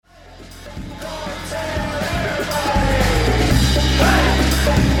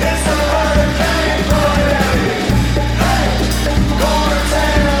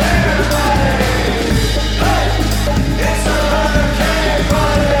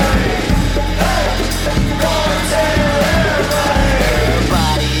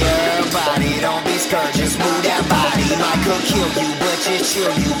kill you, but just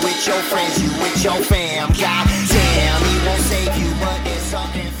chill you with your friends, you with your fam. God damn, he won't save you, but there's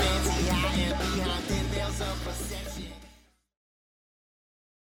something fancy hiding behind thin veils of perception.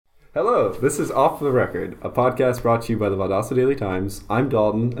 Hello, this is Off the Record, a podcast brought to you by the Valdosta Daily Times. I'm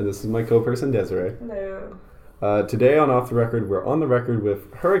Dalton, and this is my co-person Desiree. Hello. Today on Off the Record, we're on the record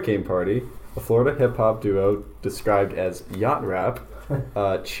with Hurricane Party, a Florida hip-hop duo described as yacht rap.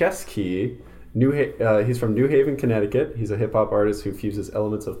 Chesky, he's from New Haven, Connecticut. He's a hip-hop artist who fuses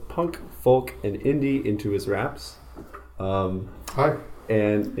elements of punk, folk, and indie into his raps. Hi.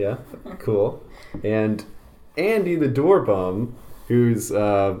 And, yeah, cool. And Andy the Doorbum, who's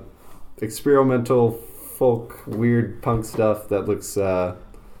experimental folk, weird punk stuff that looks...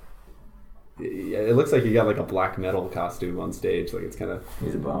 it looks like you got like a black metal costume on stage. Like it's kind of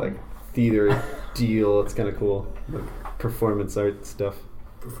like theater deal. It's kind of cool. Like performance art stuff.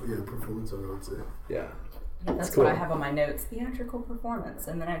 Performance art, I would say. Yeah. That's cool. what I have on my notes. Theatrical performance.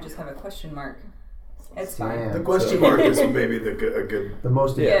 And then I just have a question mark. It's fine. The question mark is maybe a good... The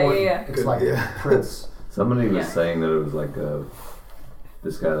most Yeah, important. yeah. It's like Prince. Somebody was Yeah. saying that it was like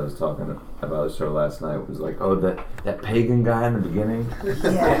this guy that was talking about the show last night was like, oh, that pagan guy in the beginning.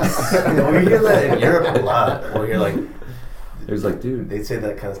 Yes. We hear that in Europe a lot, where you're like, There's like, dude, they say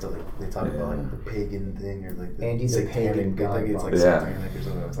that kind of stuff. Like, they talk about like the pagan thing or like the Andy's a pagan They guy. think it's like Yeah. satanic or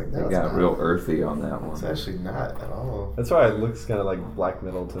something. It's like, they no, it's got not. real earthy on that It's one. actually not at all. That's why it looks kind of like black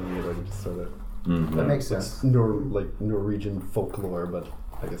metal to me. Like just sort of Mm-hmm. That makes sense. it's like Norwegian folklore, but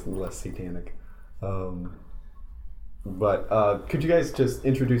I guess less satanic. But could you guys just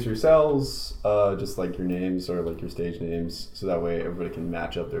introduce yourselves, just like your names or like your stage names, so that way everybody can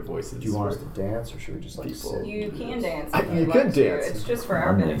match up their voices? Do you want us to dance, or should we just like People. sit? You can dance. I- if you you'd could like to. dance. It's just for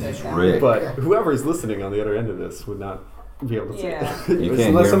our My name benefit. is now. Rick. But whoever is listening on the other end of this would not be able to see Yeah. it. You can't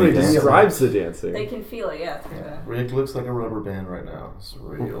Unless hear somebody me dancing. describes the dancing. They can feel it, yeah. Through the... Rick looks like a rubber band right now. It's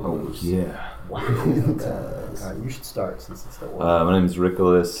real Oh loose. yeah. You should start since it's the one. My name's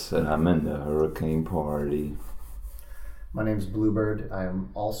Rickolas, and I'm in the Hurricane Party. My name's Bluebird. I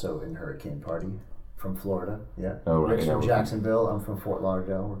am also in Hurricane Party from Florida. Yeah. Oh, right, Rick's yeah, from we're- Jacksonville. I'm from Fort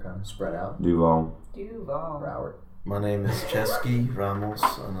Lauderdale. We're kind of spread out. Duval. Duval. Broward. My name is Chesky Ramos,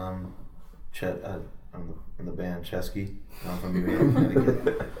 and I'm I'm in the band Chesky. I'm from New Haven,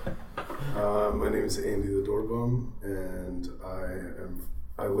 Connecticut. My name is Andy the Doorbum, and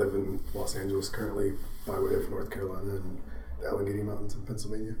I live in Los Angeles currently, by way of North Carolina and the Allegheny Mountains in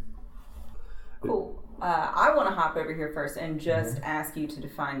Pennsylvania. Cool. I want to hop over here first and just ask you to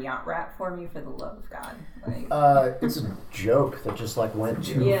define yacht rap for me, for the love of God. Like, It's a joke that just like went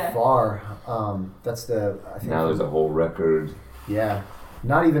too Yeah. far. That's the. I think Now there's a whole record. Yeah.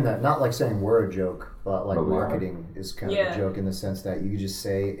 Not even that. Not like saying we're a joke, but like But we are. marketing is kind of Yeah. a joke in the sense that you can just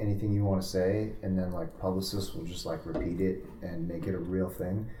say anything you want to say, and then like publicists will just like repeat it and make it a real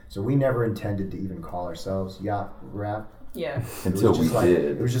thing. So we never intended to even call ourselves yacht rap. yeah. Until It was we just like,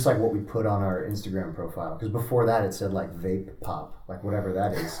 did. It was just like what we put on our Instagram profile. Because before that, it said like vape pop, like whatever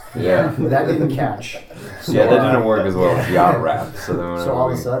that is. Yeah. But that didn't catch. So, Yeah, that didn't work as well as yacht rap. So then So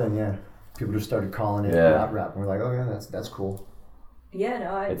all of a sudden, yeah, people just started calling it Yeah. yacht rap, and we're like, oh yeah, that's cool. Yeah,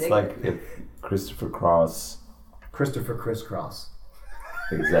 no, I it's dig like it. if Christopher Cross. Christopher Crisscross.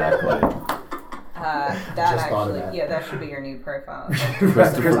 Exactly. That Just thought of actually, that. yeah, that should be your new profile.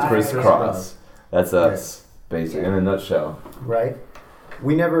 Christopher Crisscross. That's us, basically, in a nutshell. Right?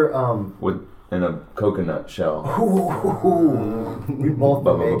 We never In a coconut shell. we've both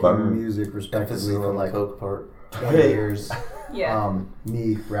been Ba-ba-ba-ba. making music Emphasis respectively for on the like coke part. 20 years. Yeah.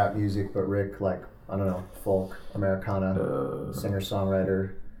 Me rap music, but Rick like I don't know, folk, Americana,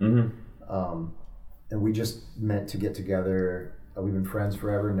 singer-songwriter. Mm-hmm. And we just meant to get together. We've been friends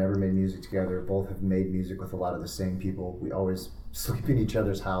forever, never made music together. Both have made music with a lot of the same people. We always sleep in each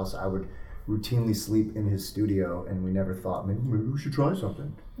other's house. I would routinely sleep in his studio, and we never thought, maybe we should try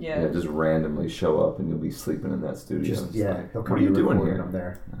something. Yeah, just randomly show up and you'll be sleeping in that studio. Just It's yeah, like, he'll what come are you to doing record here? and I'm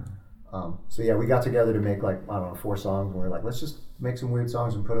there. So yeah, we got together to make like I don't know 4 songs, and we were like, let's just make some weird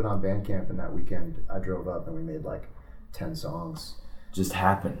songs and put it on Bandcamp. And that weekend, I drove up and we made like 10 songs. Just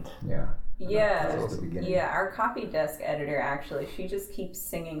happened. Yeah. Yeah, That was the beginning. yeah. Our copy desk editor actually, she just keeps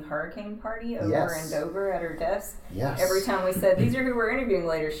singing "Hurricane Party" over Yes. and over at her desk. Yes. Every time we said these are who we're interviewing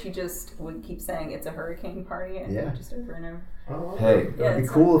later, she just would keep saying it's a hurricane party, and Yeah. just over and over. Hey, It Yeah, would be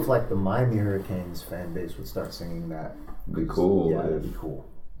it's cool if like the Miami Hurricanes fan base would start singing that. be cool. Yeah, if it'd be cool.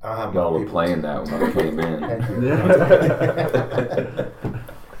 I'll have y'all my were people playing that when I came in. Thank you.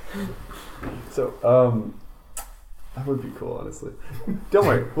 So, that would be cool, honestly. Don't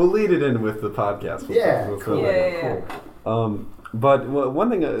worry, we'll lead it in with the podcast. Yeah, We'll cool. fill it in. Yeah. But one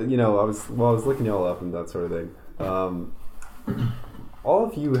thing, while I was looking y'all up and that sort of thing, all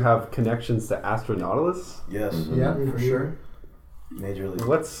of you have connections to Astronautilus. Yes. Yeah, for sure. Majorly.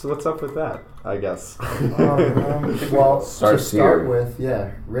 What's up with that? I guess. Well, Starts to start here. with,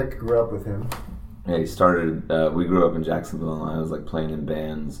 Rick grew up with him. Yeah, he started. We grew up in Jacksonville, and I was like playing in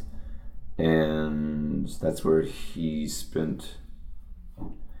bands, and that's where he spent.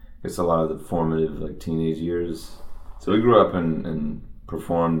 It's a lot of the formative like teenage years. So we grew up and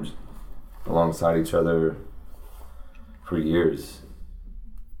performed alongside each other for years.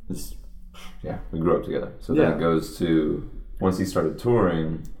 We grew up together. So then Yeah. it goes to once he started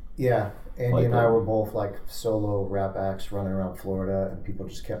touring. Yeah, Andy Like and I that. were both like solo rap acts running around Florida, and people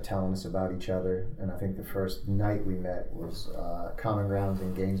just kept telling us about each other. And I think the first night we met was Common Grounds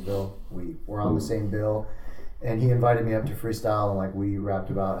in Gainesville. We were on the same bill, and he invited me up to freestyle, and like we rapped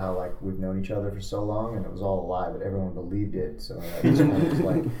about how like we've known each other for so long, and it was all a lie, but everyone believed it. So at this point, it was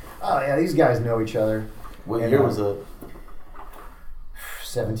like, oh yeah, these guys know each other. What And, year was it?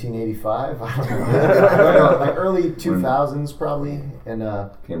 1785. I don't know, like early 2000s probably, and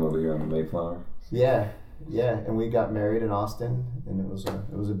Came over here on the Mayflower. yeah, and we got married in Austin, and it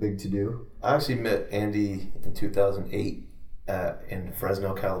was a big to do. I actually met Andy in 2008 in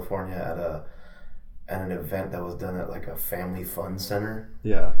Fresno, California at an event that was done at like a family fun center.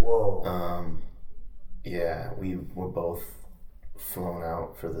 Yeah. Whoa. Yeah, we were both flown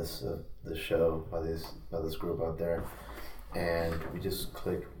out for this show by this group out there, and we just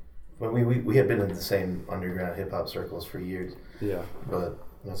clicked. Well, we had been in the same underground hip hop circles for years, Yeah. but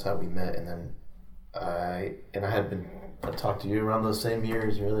that's how we met. And then I talked to you around those same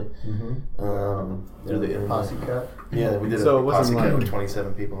years, really. Through the internet. Posse cut. Yeah, we did So it a wasn't posse cut like- with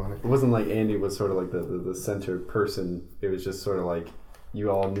 27 people on it. It wasn't like Andy was sort of like the center person. It was just sort of like you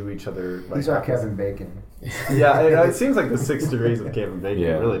all knew each other. Like, He's our Kevin Bacon. Yeah, it seems like the 6 degrees of Kevin Bacon.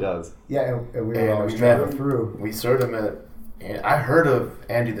 Yeah. It really does. Yeah, and we were And always we trying met to through. We sort of met. And I heard of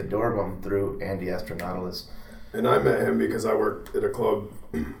Andy the Doorbum through Andy Astronautilus. And I met him because I worked at a club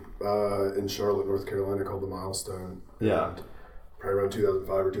in Charlotte, North Carolina called the Milestone. Yeah. And probably around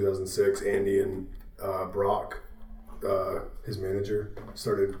 2005 or 2006, Andy and Brock, his manager,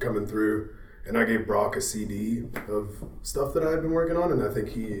 started coming through. And I gave Brock a CD of stuff that I had been working on, and I think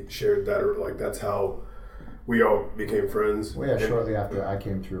he shared that, or like that's how we all became friends. Well, yeah, And- shortly after I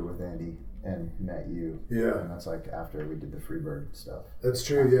came through with Andy and met you. Yeah. And that's like after we did the Freebird stuff. That's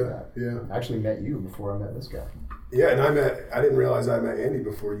true. Yeah. I actually met you before I met this guy. Yeah, and I didn't realize I met Andy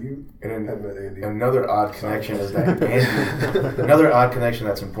before you And had met Andy. Another odd connection is that Andy. Another odd connection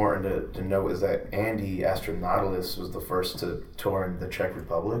that's important to note is that Andy Astronautilus was the first to tour in the Czech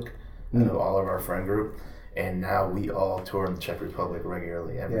Republic out of all of our friend group, and now we all tour in the Czech Republic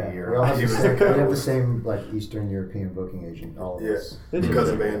regularly every year. We all have He the was same, the we have the catalyst. same like Eastern European booking agent. All of Yeah, us. because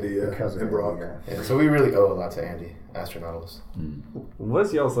of Andy, yeah, Because of and Andy, Brock. yeah. Yeah, so we really owe a lot to Andy Astronautilus. What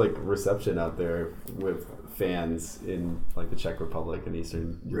is y'all's like reception out there with fans in like the Czech Republic and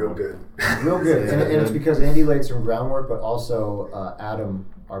Eastern Real Europe? good. Real good, and it's because Andy laid some groundwork, but also Adam,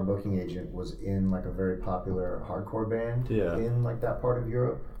 our booking agent, was in like a very popular hardcore band Yeah. in like that part of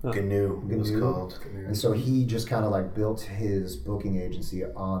Europe. GNU, it was GNU. called. And so he just kind of like built his booking agency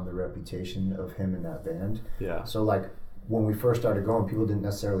on the reputation of him in that band. Yeah. So like when we first started going, people didn't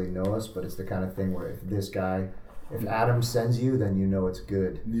necessarily know us, but it's the kind of thing where if Adam sends you, then you know it's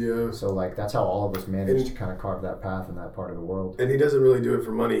good. Yeah. So like that's how all of us managed to kind of carve that path in that part of the world. And he doesn't really do it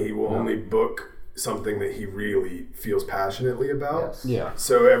for money. He will only book something that he really feels passionately about. Yes. Yeah.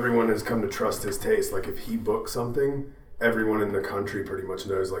 So everyone has come to trust his taste. Like if he books something, everyone in the country pretty much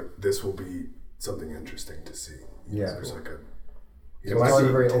knows like this will be something interesting to see. Yeah. There's like a. It's might always be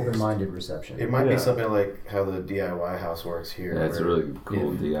a very taste. open-minded reception. It might Yeah. be something like how the DIY house works here. Yeah, it's a where really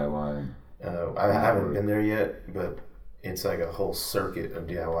cool if- DIY. I haven't been there yet, but it's like a whole circuit of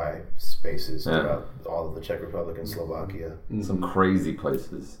DIY spaces Yeah. throughout all of the Czech Republic and Slovakia. Some crazy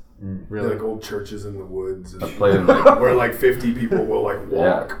places. Really? Like old churches in the woods. And I played in like where like 50 people will like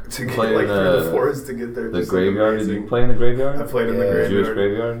walk Yeah. to get Play like in through the- the forest to get there. the Just, graveyard. Did amazing. you play in the graveyard? I played in the Yeah. graveyard. Jewish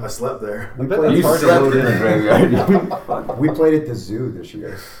graveyard? I slept there. I bet that's You hard to slept load in the in. graveyard. We played at the zoo this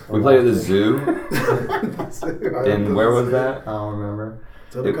year. We played at the zoo. And where was that? I don't remember.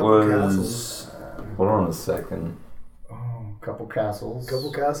 It's at a It couple was. castles. Hold on a second. A couple castles.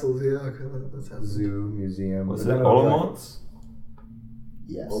 Couple castles, yeah. That's how Zoo, museum. Was But it then was like- Olomouc?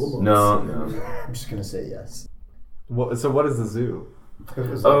 Yes. Olomouc. No. I'm just gonna say yes. So what is the zoo?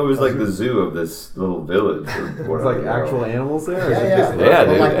 Oh, it was like the zoo of this little village. It's like actual animals there? Or is Yeah, it yeah. just- Yeah,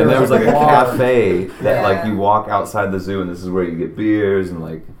 dude. Like And there was like a bar. cafe that like Yeah. you walk outside the zoo and this is where you get beers and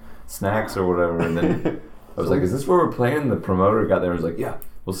like snacks or whatever. And then I was like, is this where we're playing? The promoter got there and was like, yeah,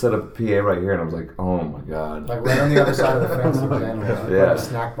 we'll set up a PA right here, and I was like, oh my god. Like right on the other side of the fence, there was animals. Like Yeah. a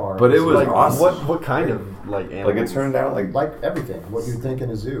snack bar. But it was Like awesome. what kind of like animals? Like it turned out like everything. What you'd think in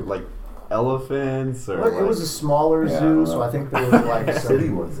a zoo. like elephants or Well, it was a smaller Yeah, zoo, I so don't I think there was like some. city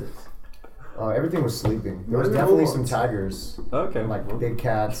was it? Everything was sleeping. There was Where are the definitely some wolves? tigers, okay. like big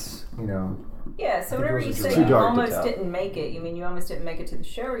cats. You know, Yeah, so I think whenever it you was say too you dark to almost tell. didn't make it, you mean you almost didn't make it to the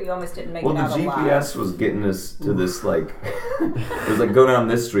show, or you almost didn't make Well, it the out GPS alive? was getting us to this like, it was like go down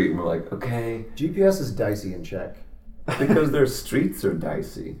this street, and we're like, okay, GPS is dicey in Czech. because their streets are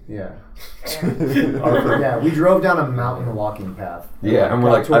dicey. Yeah. Fair. Yeah, we drove down a mountain walking path. Yeah, and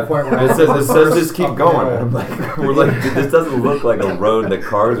we're Got like, to a point where it says just keep up going. there. I'm like, we're like, dude, this doesn't look like a road that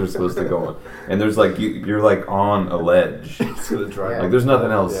cars are supposed to go on. And there's like, you're like on a ledge. It's gonna drive. Yeah. Like there's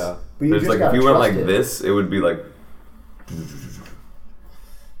nothing else. Yeah. But you There's just like if gotta you went trust like it. this, it would be like,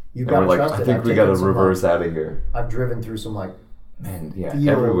 You and got we're to like, trust I it. think I've we got to taken some, reverse like, out of here. I've driven through some like Man, yeah, fields,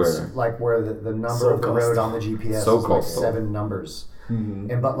 everywhere. like where the number So of the road coastal. on the GPS So is like coastal. 7 numbers. Mm-hmm.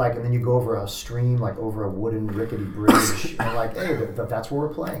 And then you go over a stream, like over a wooden rickety bridge, and like, hey, that's where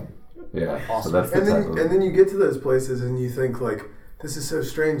we're playing. Yeah, so Awesome. that's the And type then of. and then you get to those places and you think like, this is so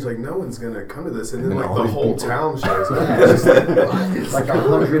strange. Like no one's gonna come to this, and then And like all the these whole people- town shows up. It's just like, what? It's Like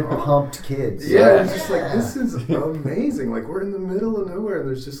 100 pumped kids. Yeah, it's just like this is amazing. Like we're in the middle of nowhere, and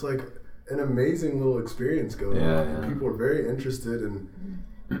there's just like an amazing little experience going Yeah, on. yeah. People are very interested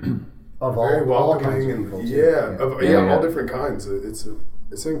and Of very all kinds welcoming, of and people. Too. Yeah. all different kinds. It's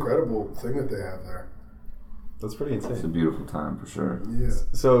an incredible thing that they have there. That's pretty It's a insane. beautiful time for sure. Yeah,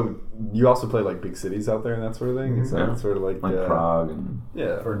 So you also play like big cities out there and that sort of thing. Is that Yeah. sort of like Like Prague and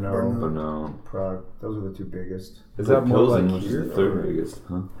Yeah. Brno, Brno. Prague, those are the 2 biggest. Is that more Pilsen, like which is here? the third or- biggest,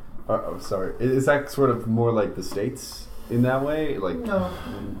 huh? Oh, sorry. Is that sort of more like the States in that way? Like No.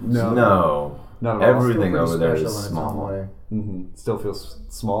 no, No. not at all. Everything Pretty over there special is in its own small. way. Mm-hmm. Still feels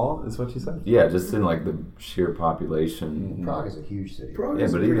small, is what you said. Yeah, just in like the sheer population. Prague is a huge city. Prague Yeah,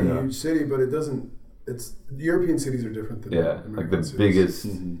 is a but pretty even huge city, but it doesn't. It's European cities are different than Yeah, American like the cities. biggest,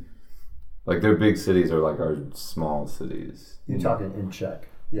 Mm-hmm. like their big cities are like our small cities. You're talking in Czech.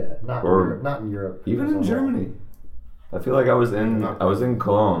 Yeah, not, Or in Europe, not in Europe. Even as in a whole. Germany. I feel like I was in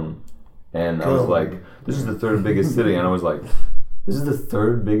Cologne, and I was Cologne. like, this is the third biggest city, and I was like, this is the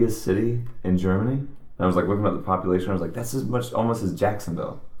third biggest city in Germany? And I was like looking at the population, I was like, that's as much almost as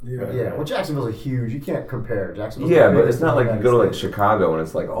Jacksonville. Yeah, Yeah, well, Jacksonville's a huge. You can't compare Jacksonville. Yeah, but it's not like you go to like Chicago and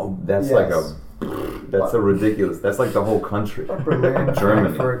it's like, oh, that's like Yes. that's a ridiculous. That's like the whole country. Berlin,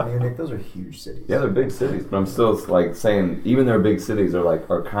 Germany. Frankfurt, Munich. Those are huge cities. Yeah, they're big cities, but I'm still like saying even their big cities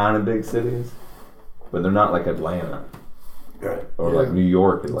are kind of big cities, but they're not like Atlanta Right. or Yeah, like New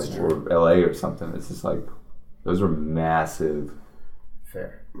York or like that's or LA or something. It's just like those are massive,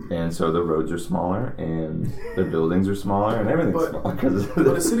 Fair. and so the roads are smaller and the buildings are smaller and everything's But- smaller. 'Cause But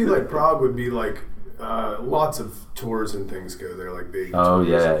a city like Prague would be like lots of tours and things go there, like big. Oh, tours,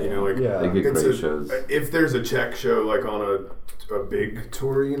 yeah, you know, like yeah. they get it's great shows. If there's a Czech show like on a big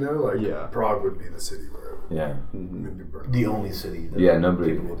tour, you know, like Yeah. Prague would be the city where it would Yeah, maybe burn. The only city that Yeah,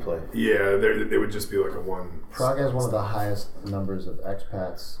 nobody- people would play. Yeah, it would just be like a one. Prague has one of the highest numbers of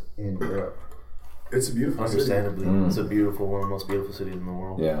expats in Europe. It's a beautiful city. Understandably, it's a beautiful, one of the most beautiful cities in the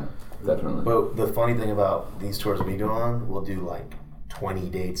world. yeah, definitely. But the funny thing about these tours we go on, we'll do like 20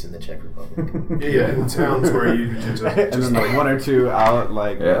 dates in the Czech Republic. Yeah, in towns where you just And then like one or two out,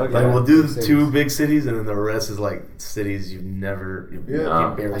 like Yeah. okay. Like we'll do Cities. 2 big cities, and then the rest is like cities you Yeah.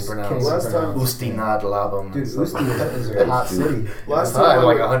 can barely I pronounce. can't Last time- pronounce. Ustinad Labem. Dude, Usti is a hot city. Last Time, time,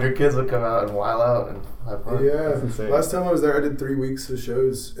 like 100 kids would come out and wild out and have fun. Yeah, insane. last time I was there, I did 3 weeks of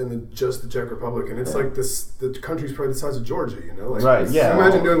shows in just the Czech Republic, and it's like this. The country's probably the size of Georgia, you know. Like, Right, yeah.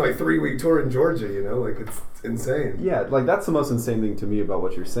 Imagine doing like 3-week tour in Georgia, you know, like it's insane. Yeah, like that's the most insane thing to me about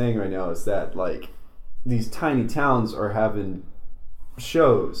what you're saying right now is that like these tiny towns are having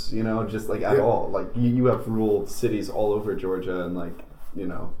shows, you know, just like at Yeah. all. Like you have rural cities all over Georgia and like, you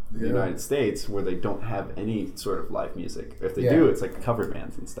know, the Yeah. United States where they don't have any sort of live music. If they Yeah. do, it's like cover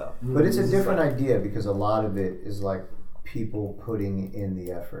bands and stuff. But it's a different idea because a lot of it is like people putting in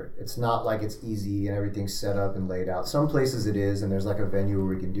the effort. It's not like it's easy and everything's set up and laid out. Some places it is, and there's like a venue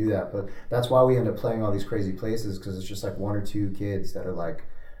where we can do that. But that's why we end up playing all these crazy places because it's just like 1 or 2 kids that are like,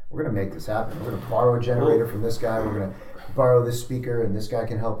 we're going to make this happen. We're going to borrow a generator from this guy. We're going to borrow this speaker, and this guy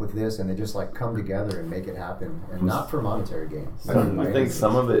can help with this. And they just like come together and make it happen. And not for monetary gain. I think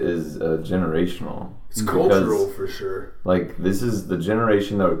some of it is generational. It's because, cultural for sure. Like this is the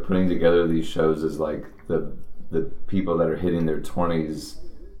generation that are putting together these shows is like the people that are hitting their 20s,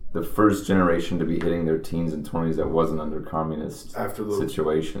 the first generation to be hitting their teens and 20s that wasn't under communist After the-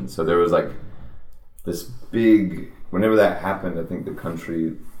 situation. So there was like this big whenever that happened, I think the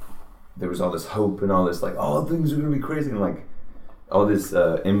country, there was all this hope and all this like, oh, things are gonna be crazy, and like all this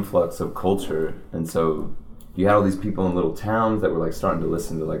influx of culture, and so you had all these people in little towns that were like starting to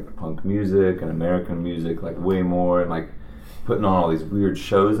listen to like punk music and American music like way more, and like putting on all these weird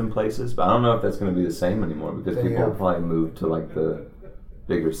shows in places. But I don't know if that's going to be the same anymore, because people will probably move to like the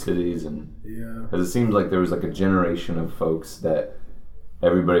bigger cities, and because it seems like there was like a generation of folks that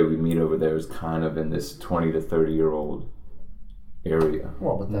everybody we meet over there is kind of in this 20 to 30 year old area.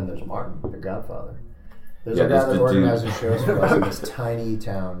 Well, but then there's Martin, the Godfather. There's Yeah, a guy there's that the organizes dude. shows for us in this tiny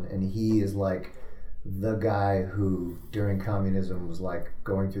town, and he is like the guy who, during communism, was like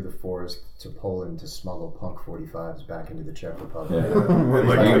going through the forest to Poland to smuggle punk 45s back into the Czech Republic. Yeah. And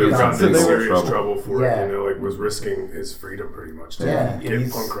like Like, he could have gotten so in they were serious trouble for Yeah. it, you know, like was risking his freedom pretty much to Yeah. get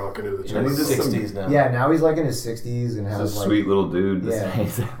He's- punk rock into the And Czech he's just Republic. 60s now. Yeah, now he's like in his 60s and He's has a like sweet little dude. Yeah. Yeah.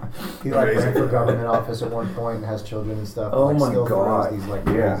 he like ran Amazing. for government office at one point and has children and stuff. Oh and, like, my still God. throws these like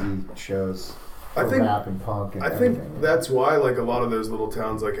Yeah. crazy shows I for think- rap and punk and I think everything. that's why like a lot of those little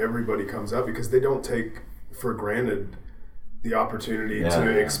towns, like everybody comes out because they don't take for granted the opportunity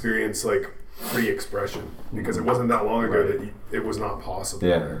to experience like free expression, because it wasn't that long ago that it was not possible.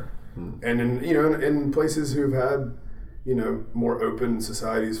 Yeah. And in in places who've had more open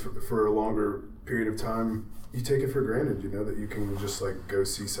societies for a longer period of time, you take it for granted, that you can just like go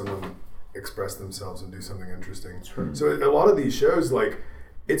see someone express themselves and do something interesting. So a lot of these shows, like,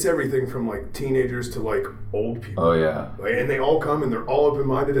 it's everything from like teenagers to like old people. Oh yeah. Like, and they all come and they're all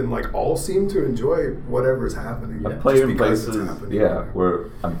open-minded and like all seem to enjoy whatever's happening. I've played just in because it's places, happening. where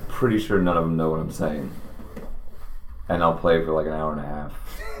I'm pretty sure none of them know what I'm saying, and I'll play for like an hour and a half.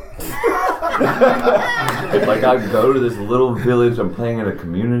 Like I go to this little village. I'm playing at a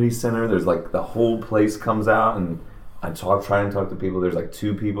community center. There's like the whole place comes out, and I try and talk to people. There's like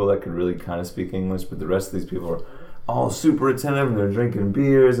 2 people that could really kind of speak English, but the rest of these people are all super attentive, and they're drinking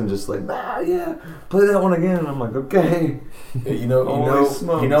beers and just like, yeah, play that one again. And I'm like, okay. You know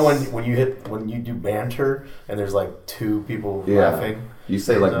Holy when you do banter and there's like 2 people laughing. You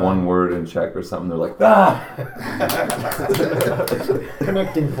say like one word in Czech or something, they're like,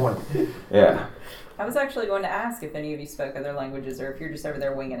 Connecting point. Yeah. I was actually going to ask if any of you spoke other languages or if you're just over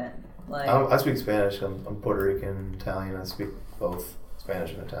there winging it. Like, I speak Spanish. I'm Puerto Rican, Italian. I speak both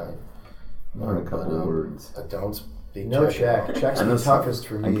Spanish and Italian. Learn a couple of words. I don't speak No Czech. Czech. Czech's I the know toughest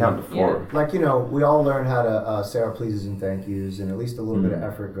for me. And count to 4. Like, we all learn how to say our pleases and thank yous, and at least a little bit of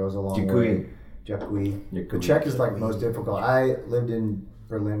effort goes a long way. Děkuji. The Czech is like most difficult. I lived in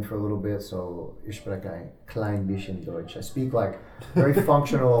Berlin for a little bit, so ich spreche ein klein bisschen Deutsch. I speak like very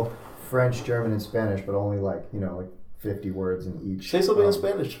functional French, German, and Spanish, but only like 50 words in each. Say something in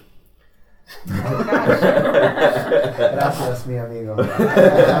Spanish. Gracias, mi amigo.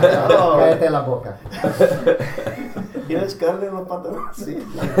 Cállate la boca. ¿Quieres carne en los pantalones? Sí.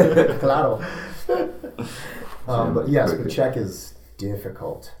 Claro. But yes, but Czech is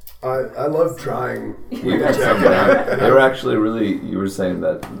difficult. I love trying with You the had Czech. something and out. They were actually really. You were saying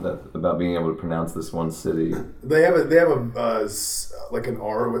that about being able to pronounce this one city. They have a like an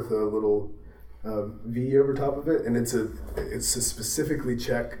R with a little V over top of it, and it's a specifically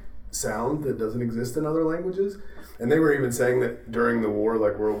Czech sound that doesn't exist in other languages. And they were even saying that during the war,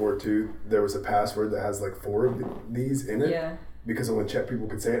 like World War II, there was a password that has like 4 of these in it. Yeah. Because only Czech people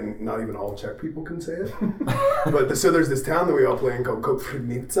could say it, and not even all Czech people can say it. But so there's this town that we all play in called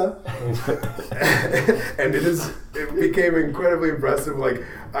Koprivnica, and it became incredibly impressive. Like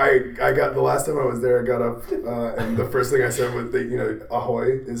I got the last time I was there, I got up and the first thing I said was that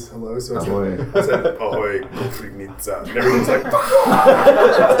ahoy is hello. So I said ahoy Koprivnica, and everyone's like,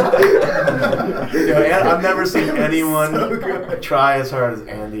 And I've never seen anyone try as hard as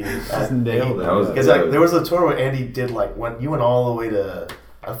Andy. Just nailed it. That was Because like there was a tour where Andy did like you went all the way to,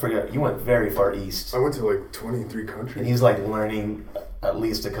 I forget, you went very far east, I went to like 23 countries. and he's like learning at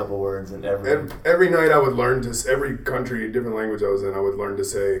least a couple words in Every night I would learn every country, different language I was in, I would learn to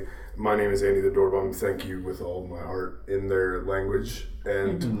say, my name is Andy the Doorbum, thank you with all my heart in their language.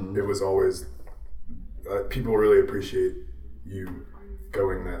 And it was always, people really appreciate you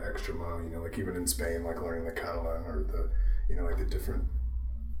going that extra mile, like even in Spain, like learning the Catalan or the, like the different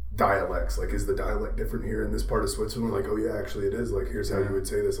dialects. Like, is the dialect different here in this part of Switzerland? Like, oh yeah, actually it is. Like, here's how you would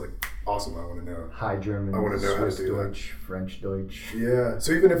say this. Like, awesome, I want to know. High German, I wanna know how to Swiss do that. Deutsch, French Deutsch. Yeah.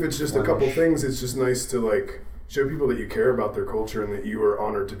 So even if it's just a couple Flemish. things, it's just nice to like show people that you care about their culture and that you are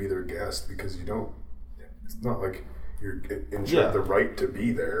honored to be their guest, because it's not like you're ensured the right to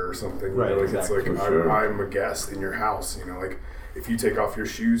be there or something. Right, Like exactly. it's like For sure. I'm a guest in your house. Like if you take off your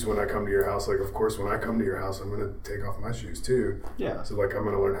shoes when I come to your house, like, of course, when I come to your house, I'm going to take off my shoes too. Yeah. So, like, I'm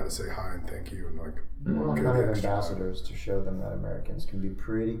going to learn how to say hi and thank you and, like, We're all give kind the of extra ambassadors to show them that Americans can be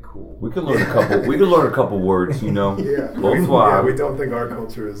pretty cool. We could learn a couple. We could learn a couple words, you know. Yeah. Bonsoir. We don't think our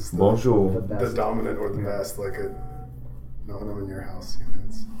culture is the Bonjour. the dominant or the best. Like, when I'm in your house, you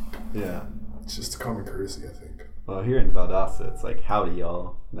know, Yeah. it's just a common courtesy, I think. Well, here in Valdosta, it's like howdy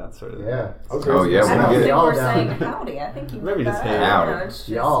y'all, and that sort of thing. Yeah. Oh, yeah, I we don't get it. think Y'all we're down. saying howdy. I think you Maybe put just that hey, out. howdy. No, it's just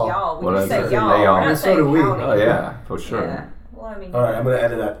Y'all. y'all. We What just I say said, y'all. hey, y'all. We're not And so saying do we. howdy. Oh yeah, for sure. Yeah. Well, I mean, All right, I'm gonna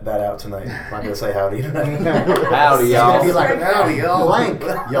edit that out tonight. I'm not gonna say howdy tonight. Howdy, It's y'all. gonna be like, Howdy, y'all. blank,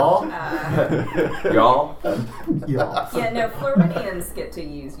 y'all. Y'all. Y'all. yeah, no, Floridians get to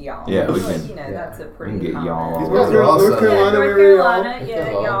use y'all. Yeah, we Like, can- you know, yeah. that's a We pretty can get common. y'all. These all guys over. are awesome. North Carolina, North where we are. Carolina,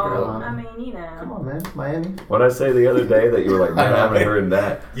 yeah, North y'all. Carolina. I mean, you know. Come on, man. Miami. What'd I say the other day that you were like, man, I haven't heard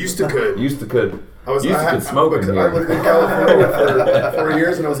that. Used to could. Used to could. I was Used to could smoke in because I here. lived in California for 4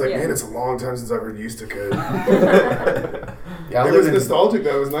 years, and I was like, Yeah. man, it's a long time since I've heard used to could. Yeah, I It was lived in nostalgic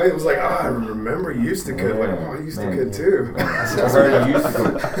though. It was nice. It was like, I remember used to could. Like, oh, I used to Man. could too. I heard you used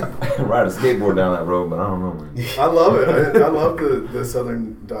to ride a skateboard down that road, but I don't know. Man. I love it. I love the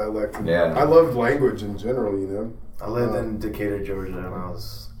southern dialect. Yeah. I love language in general. You know. I lived in Decatur, Georgia, and I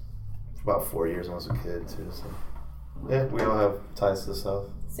was for about 4 years when I was a kid too. So yeah, we all have ties to the South.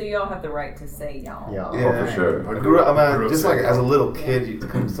 So y'all have the right to say y'all. Yeah. Oh, for sure. I I grew up. I grew mean, up just like saying as a that. little kid,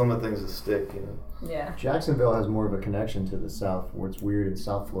 some of the things that stick. You know. Yeah. Jacksonville has more of a connection to the South, where it's weird in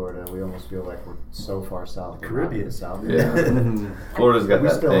South Florida. We almost feel like we're so far south. we're not in Caribbean. the South. Yeah. Florida's got We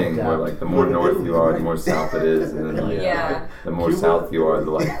that still thing adapt. where like the more north you are, the more south it is, and then like, Yeah. the more Cuba. south you are, the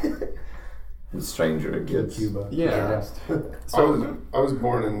like the stranger it gets. Cuba. Yeah. I was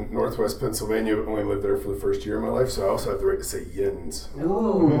born in Northwest Pennsylvania, but only lived there for the first year of my life, so I also have the right to say yins.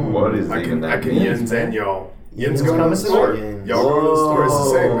 What is I even can that? yins and y'all. Yins Yins go to the coming store. to the Y'all go to the store. It's the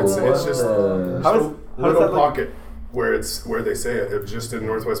same. It's Whoa, just what How a does little that look? pocket where they say it. It's just in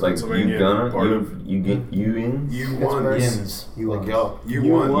Northwest Like Pennsylvania. you gonna part of you get you in? you It's won. very- Yins. You like won. y'all. You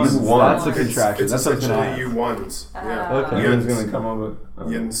You won. won. You won. That's a contraction. It's That's what I was gonna essentially ask. you ones. Yeah. Okay. Yin's Yins. gonna come over.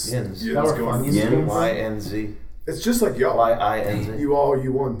 Yins. Yins. Yins That were going. Funyuns? Yins. Y-N-Z. It's just like y'all. Y-I-N-Z. You all,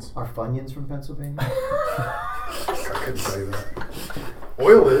 you ones. Are Funyuns from Pennsylvania? I couldn't say that.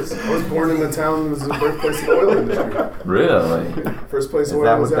 Oil is. I was born in the town that was the birthplace of the oil industry. Really? First place Is oil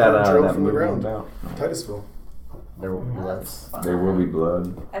that was what that ever drilled that from the movie ground. about? Titusville. There will be That's fun. There will be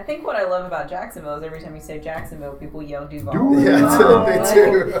blood. I think what I love about Jacksonville is every time you say Jacksonville, people yell Duval. Yeah, Duval. they Like,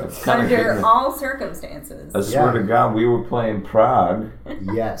 do. It's kind of Under all circumstances. I swear Yeah. to God, we were playing Prague,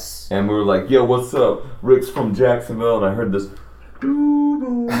 Yes. and we were like, "Yo, what's up? Rick's from Jacksonville," and I heard this.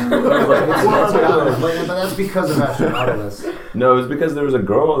 I was like, But that's because of Astronautilus. no, it was because there was a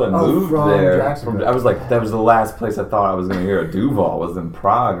girl that Oh, moved from there. Jacksonville. I was like, that was the last place I thought I was going to hear a Duval was in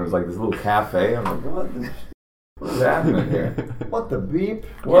Prague. It was like this little cafe. I'm like, what is happening here? What the beep?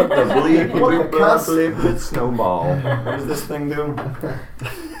 What the bleep? What the cuss? It's snowball. What does this thing do?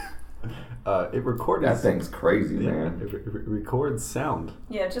 It records. That thing's crazy, Yeah, man. it records sound.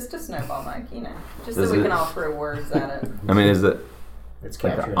 Yeah, just a snowball mic, you know. Just Does so we it- can all throw words at it. I mean, is it It's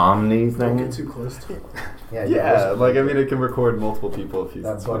like an capturing. Omni Don't thing? get too close to it. Yeah, Yeah, like I mean, it can record multiple people if you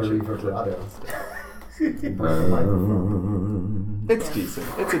that switch buttery it. vibrato. You bring the microphone. It's decent.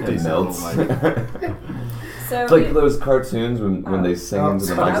 It's a It decent melts. little mic. So It's like you- those cartoons when they sing into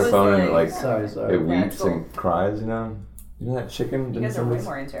the sorry. microphone and it like Sorry, sorry. it weeps cool. and cries. You know that chicken? you guys are way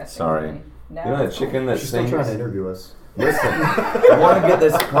more interesting. Sorry. than me. No, You know that it's cool. chicken that She's still sings? trying to interview us. Listen, I want to get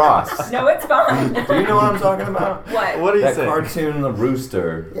this across. No, it's fine. Do you know what I'm talking about? What? What do you That say? cartoon, The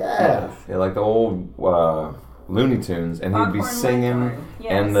Rooster. Yeah. Yeah, like the old Looney Tunes, and he'd be Foghorn singing, Leghorn.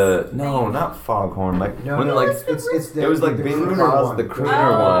 Yes. and the no, Thank- not Foghorn, like No, when no, like it's the, it was like the Bing crooner Crosby, one. the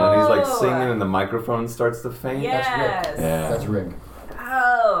crooner one, and he's like Oh. singing, and the microphone starts to faint. Yes. Yeah. That's Rick.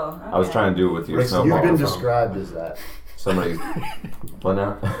 Oh. I was okay. trying to do it with your Rick's- snowball. You've been microphone. described as that. Somebody, what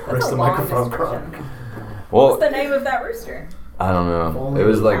now? That's Rick's a the long microphone description. crook. Well, What's the name of that rooster? I don't know. Only It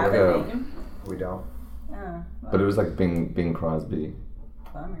was like, Have a name? We don't. Oh, well, but it was like Bing Crosby,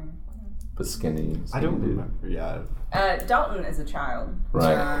 bummer. but skinny. I don't dude. remember. Yeah. Dalton is a child.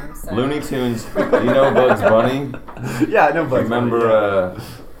 Right. So. Looney Tunes. You know Bugs Bunny? Yeah, I know Bugs Bunny, Remember?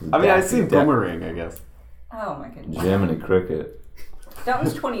 yeah. I mean, I've seen Daffy Duck- Boomerang, I guess. Oh my goodness. Jiminy Cricket.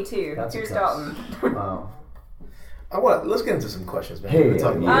 Dalton's 22. That's a Here's cuss. Dalton. Wow. Let's get into some questions, man. Hey, We're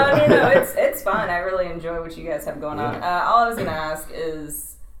talking yeah. about No, it's fun. I really enjoy what you guys have going on. All I was gonna ask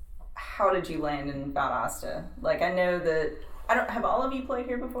is, how did you land in Valdosta? Like, I know that have all of you played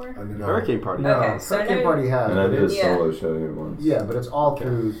here before? I know. Hurricane Party. No, Okay, so I Hurricane know- Party has. And I but did a it's- Yeah. solo show here once. Yeah, but it's all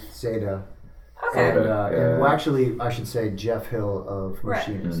through Zeta. Okay. And, Yeah. well, actually, I should say Jeff Hill of Right.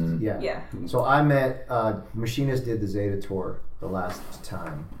 Machinist. Mhm. Yeah. So I met Machinist did the Zeta tour the last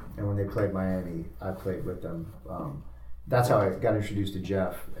time, and when they played Miami, I played with them. That's how I got introduced to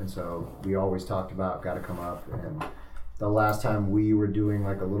Jeff, and so we always talked about got to come up. And the last time we were doing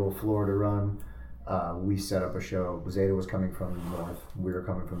like a little Florida run, we set up a show. Zeta was coming from the north, we were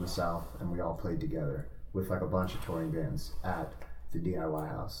coming from the south, and we all played together with like a bunch of touring bands at the DIY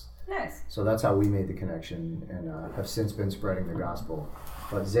house. Nice. So that's how we made the connection, and have since been spreading the gospel.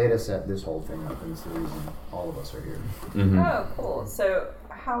 But Zeta set this whole thing up, and it's the reason all of us are here. Mm-hmm. Oh, cool. So,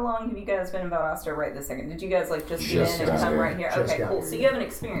 how long have you guys been in Valdosta right this second? Did you guys like just get Just in and got come here. right here? Just Okay, got cool. here. So you haven't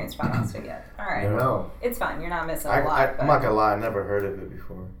experienced Valdosta yet. All right. No. It's fine. You're not missing a lot. I'm not gonna lie, I never heard of it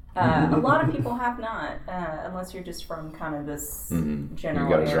before. A lot of people have not, unless you're just from kind of this Mm-hmm. general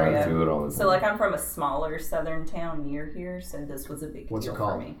You gotta area. drive through it all the time. So, like, I'm from a smaller southern town near here, so this was a big What's deal it for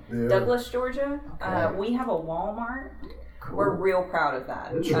called? me. Yeah. Douglas, Georgia. Okay. We have a Walmart. Cool. We're real proud of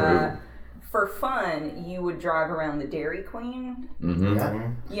that. True. For fun, you would drive around the Dairy Queen.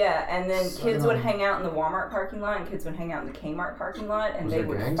 Mm-hmm. Yeah, and then So kids would nice. hang out in the Walmart parking lot, and kids would hang out in the Kmart parking lot, and Was they there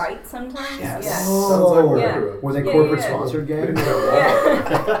would gangs? fight sometimes. Yes. Yeah. Sounds like where I Yeah. grew up. Were they Yeah, corporate yeah. sponsored games?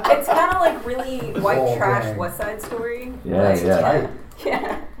 Yeah. It's kind of like really white Ball trash gang. West Side Story. Yeah, Like, yeah.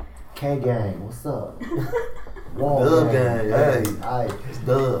 Yeah. K gang, what's up? Wall Dub gang, gang, hey. Aye. It's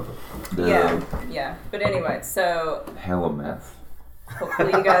dub. Yeah. But anyway, so Hella meth.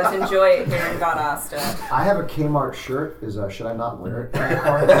 hopefully you guys enjoy it here in Valdosta. I have a Kmart shirt. Should I not wear it?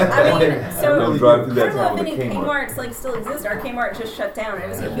 I mean, so Don't drive through I that don't know town if with any a Kmart. Kmart's like still exist. Our Kmart just shut down. And it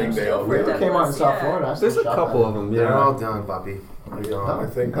was a I think huge they deal all for do. Douglas. Kmart in South yeah. Florida. I There's a still shop couple at of them, They're yeah. all done, Bobby. What are you I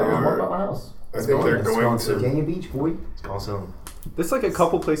doing? think they Oh, I'm by are. my house. I think they're going to. Dania Beach, boy. Awesome. There's like a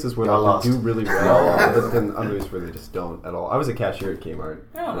couple places where Y'all like, they do lost. really well, but then others where they just don't at all. I was a cashier at Kmart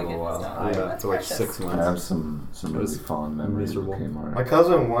Oh, for my a little goodness, while. no. Yeah, That's for like precious. 6 I months. have some really was fond memories of miserable. Kmart. My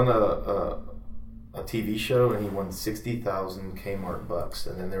cousin won a TV show and he won 60,000 Kmart bucks,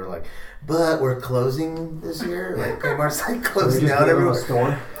 and then they were like, "But we're closing this year." Like Kmart's like They closing just down give them a everywhere.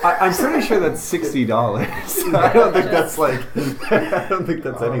 store. I'm pretty sure that's $60. I don't think that's like. I don't think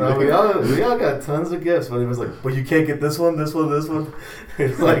that's Oh, anything. no, we all got tons of gifts, but it was like, "But you can't get this one, this one, this one."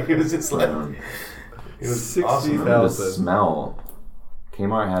 It's like it was just like it was 60,000. awesome. Remember the smell.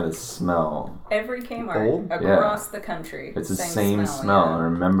 Kmart had a smell. Every Kmart Old? across the country. It's the same smell. I Yeah.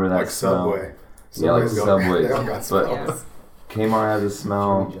 remember that Like smell. Subway. Yeah, like Subway's got- Subway. They all got But smell. Yes. Kmart has a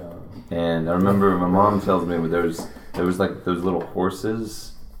smell. And I remember my mom tells me there was like those little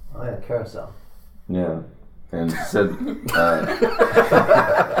horses. Oh yeah, carousel. Yeah. And she said, she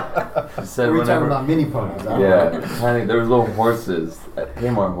said We're talking whenever, about mini ponies. I don't yeah, know. tiny, there was little horses,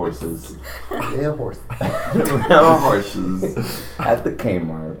 Kmart horses. Yeah, horse. Little horses at the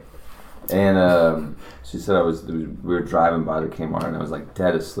Kmart. And she said we were driving by the Kmart and I was like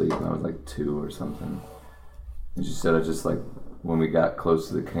dead asleep and I was like 2 or something. And she said I just like, when we got close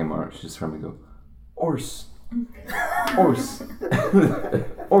to the Kmart, she just heard me go, "Horse. Horse.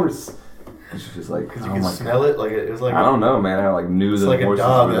 Horse." And she was just like, You oh could my smell it, like it was like I don't know, man. I like knew it's the like a horses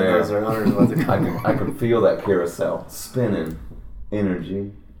dog were that there. knows their owner's about to come. I could feel that carousel spinning,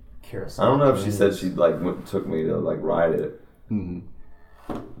 energy. Carousel. I don't know if she said she like took me to like ride it, Mhm.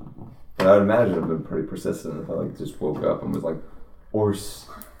 but I would imagine I've been pretty persistent if I like just woke up and was like, "Horse."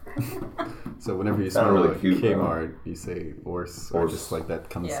 So whenever you Sounded smell really a cute, though. Kmart, you say "horse" or Horse. just like that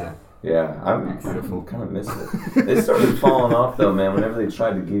comes Yeah. in. Yeah, I'm Nice. beautiful. Kind of miss it. They started falling off though, man. Whenever they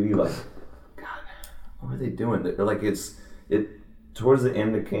tried to give you like, God, what were they doing? They're like it towards the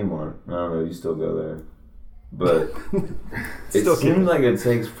end of Kmart. I don't know. You still go there, but it Still seems Kmart. like it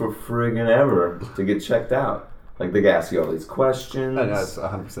takes for friggin' ever to get checked out. Like they ask you all these questions. I know, that's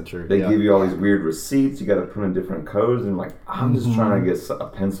 100% true. They yeah. give you all these weird receipts. You got to put in different codes, and like I'm just trying to get a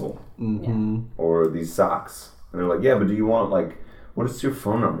pencil Mhm. or these socks. And they're like, yeah, but do you want like, what is your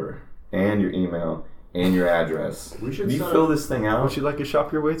phone number and your email and your address? We should Do you start- fill this thing out? Would you like to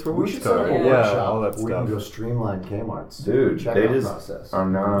shop your way through a We horse should set up card? a Yeah, workshop all that where we can go stuff. streamline Kmart's Dude, they checkout just process. are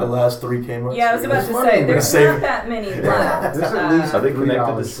The not. last 3 Kmart's. Yeah, I was about to money say, in there's there. not that many left. There's at least Are they connected to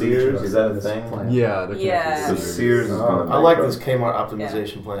 $3 for each Sears? of Is that a this thing? plan. Yeah, they're Yeah. So connected to Sears is going to I like this Kmart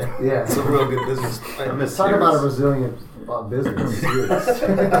optimization plan. Yeah. It's a real good business I plan. miss Talk Sears. about a resilient business.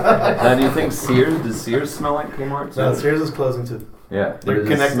 Now, do you think does Sears smell like Kmart? No, too? Sears is closing too. Yeah, They're but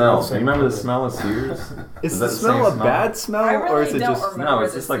the connected smell. to the Do you same remember the company. smell of Sears? Is that the smell same a bad smell, I or is really it don't just? remember. No,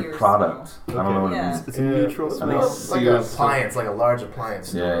 it's the just like Sears product. smell. I don't know what Yeah. it is. It's a neutral I smell. think Well, it's like an Sears- appliance, like a large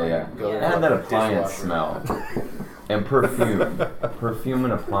appliance. Yeah, yeah. Go It to had that the appliance dishwasher. smell. And perfume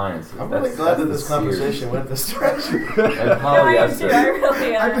and appliances. I'm really glad that this conversation went this direction. And No, I am too. polyester. I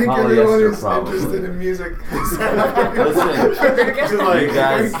really am. I think Polyester everyone who's probably. interested in music. Listen, Like, you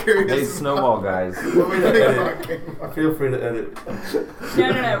guys, very curious. hey, Snowball guys. What we think about K-pop. Feel free to edit.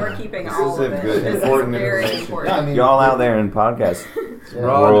 No, we're keeping all is of a it. good, This is important very information. important. Yeah, I mean, Y'all out there in podcast yeah.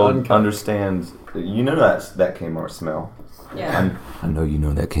 Raw. world uncut. understand. You know that Kmart smell. Yeah. I know you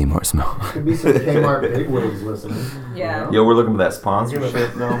know that Kmart smell. Could be some Kmart bigwigs listening. Yeah. Yo, we're looking for that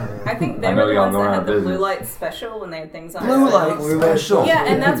sponsorship though. I think they I were know the y'all ones going that out had of the blue business. light special when they had things on Blue sale. light special. Yeah,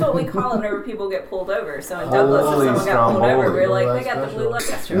 and that's what we call it whenever people get pulled over. So in Douglas, Holy if someone got pulled over, stromboli. we're like, Blue they got the light blue light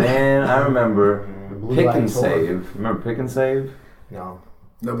special. Man, I remember Blue Pick light and tour. Save. Remember Pick and Save? No.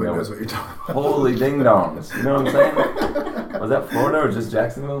 Nobody No. knows what you're talking about. Holy ding dongs. You know what I'm saying? Was that Florida or just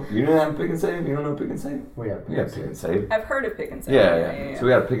Jacksonville? You didn't have Pick and Save? You don't know Pick and Save? We have We got Pick and Save. I've heard of Pick and Save. Yeah. So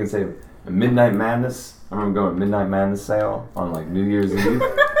we got a Pick and Save. A Midnight Madness. I remember going to Midnight Madness sale on like New Year's Eve.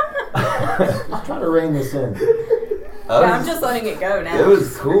 Just try to rein this in. Yeah, I'm just letting it go now. It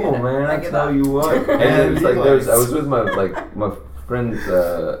was We're cool, gonna- man. I give tell up. you what. And Man, it was like you I was with my friends,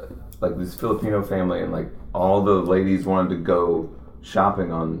 like this Filipino family, and like all the ladies wanted to go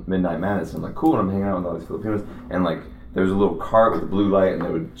shopping on Midnight Madness. I'm like, cool, and I'm hanging out with all these Filipinos, and like there was a little cart with a blue light, and they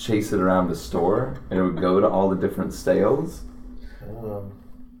would chase it around the store, and it would go to all the different sales.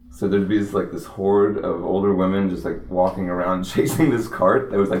 So there'd be this horde of older women just like walking around chasing this cart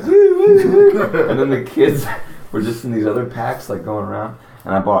that was like, woo, woo, woo. And then the kids were just in these other packs like going around.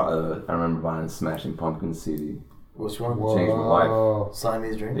 And I remember buying a Smashing Pumpkins CD. Which one? Changed my life. Whoa.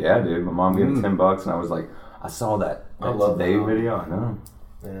 Siamese Dream? Yeah, dude. My mom gave me $10, and I was like, I saw that I love Today that. video. I know.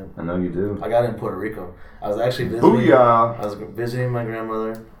 Yeah. I know you do. I got in Puerto Rico. I was actually visiting. Booyah! I was visiting my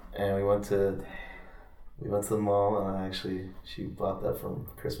grandmother, and we went to the mall, and she bought that for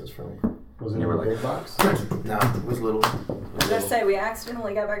Christmas for me. Was it You in were a like- big box? No, it was little. I was gonna say we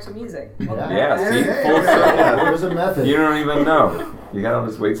accidentally got back to music. Yeah, see? Hey, Full hey, circle. Yeah, there's a method. You don't even know. You gotta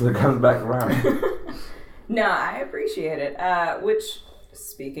just wait till it comes back around. No, I appreciate it. Which,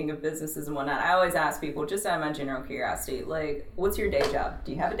 speaking of businesses and whatnot, I always ask people, just out of my general curiosity, like, what's your day job?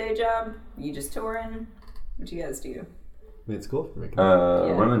 Do you have a day job? You just touring? What do you guys do? It's cool for me.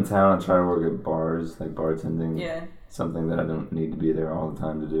 When I'm in town, I try to work at bars, like bartending. Yeah. Something that I don't need to be there all the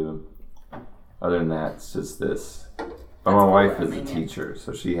time to do. Other than that, it's just this. But my cool, wife I is mean, a yeah. teacher,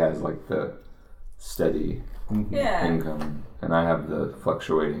 so she has like the steady Yeah. income, and I have the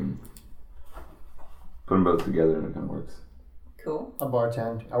fluctuating. Put them both together and it kind of works. Cool. I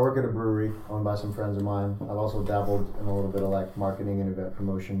bartend. I work at a brewery owned by some friends of mine. I've also dabbled in a little bit of like marketing and event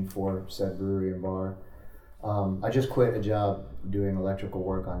promotion for said brewery and bar. I just quit a job doing electrical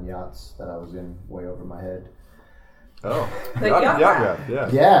work on yachts that I was in way over my head. Oh, The yacht rap.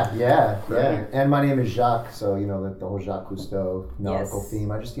 yeah. Yeah. And my name is Jacques, so you know the whole Jacques Cousteau nautical Yes.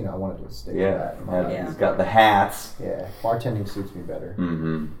 theme. I just I wanted to stick with Yeah, that. in my life. Yeah. he's got the hats. Yeah, bartending suits me better.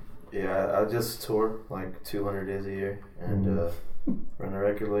 Mm-hmm. Yeah, I just tour like 200 days a year and run a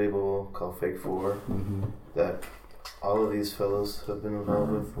record label called Fake 4 that all of these fellows have been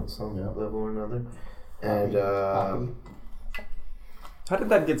involved with on some Yeah. level or another. And Poppy. How did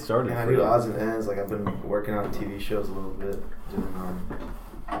that get started? and I for do you? odds and ends. Like I've been working on TV shows a little bit, doing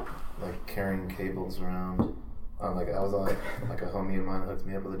like carrying cables around. Like I was on like a homie of mine hooked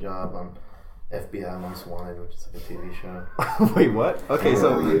me up with a job on FBI Most Wanted, which is like a TV show. Wait, what? Okay,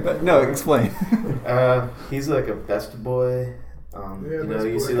 so no, explain. He's like a best boy. You know, Best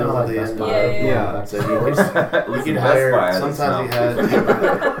you Boy. see those Kinda at like the Best end. Buy. Yeah. So you can hire. Sometimes he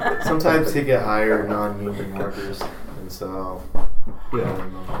had. Sometimes he get hire non-union workers, and so Yeah.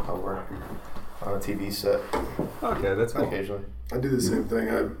 I work on a TV set Okay, that's cool. occasionally. I do the same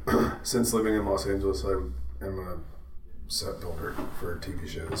thing. Since living in Los Angeles, I am a set builder for TV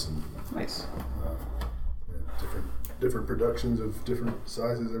shows and Nice. different productions of different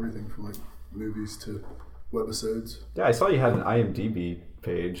sizes, everything from like movies to webisodes. Yeah, I saw you had an IMDb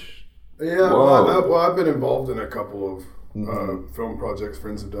page. Yeah, Whoa. I've been involved in a couple of film projects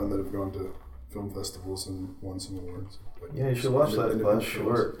friends have done that have gone to film festivals and won some awards. Like Yeah, you should watch that independent last shows.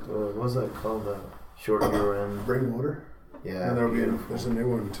 short. What was that called? The short you were in. Bring Water. Yeah, And there'll be beautiful. there's a new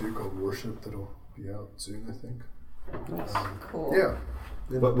one too called Worship that'll be out soon, I think. Cool.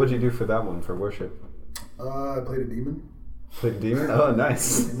 Yeah. What would you do for that one for worship? I played a demon. Played a demon? Oh,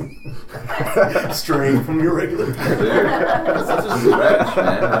 nice. Straying from your regular. That's such a stretch,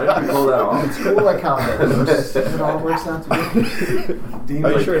 man. How did you pull that off? It's cool like how it all works out together. Demon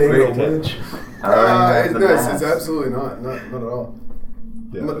Are you sure it's Gabriel very Lynch. It's absolutely not at all.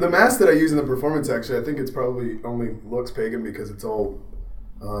 Yeah. The mask that I use in the performance, actually, I think it's probably only looks pagan because it's all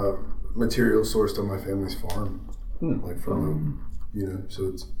material sourced on my family's farm. like from so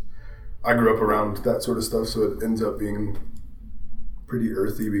it's. I grew up around that sort of stuff, so it ends up being pretty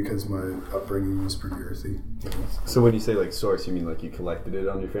earthy because my upbringing was pretty earthy. So when you say like source, you mean like you collected it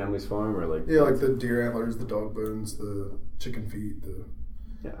on your family's farm, or like Yeah, like the deer antlers, the dog bones, the chicken feet,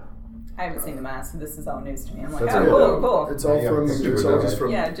 yeah. I haven't seen the mask. This is all news to me. I'm like, That's oh, a- cool. It's all from it's all just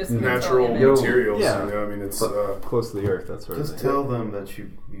from Yeah, just natural mental image. materials. Yeah. I mean, it's But close to the earth, that sort of Just thing. tell them that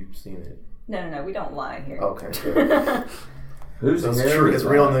you've seen it. No, we don't lie here. Okay. Who's So the truth? it's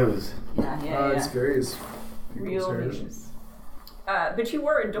real news. Yeah. it's various Real news. But you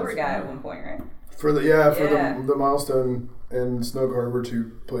were a door guy at one point, right? for the Yeah. the Milestone and Snug Harbor,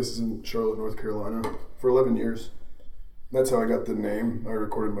 2 places in Charlotte, North Carolina, for 11 years. That's how I got the name. I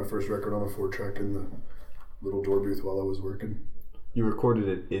recorded my first record on a 4-track in the little door booth while I was working. You recorded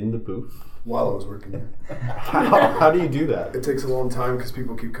it in the booth. While I was working, How do you do that? it takes a long time because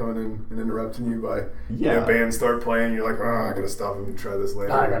people keep coming in and interrupting you by Yeah. bands start playing. You're like, I gotta stop and try this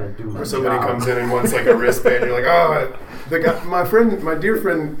later. I gotta do my Or somebody job. comes in and wants like a wristband. You're like, the guy, my dear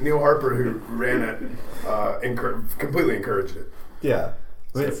friend Neil Harper, who ran it, completely encouraged it. Yeah.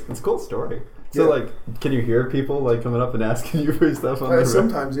 I mean, it's a cool story. So, Yeah. like, can you hear people, like, coming up and asking you for stuff on the record?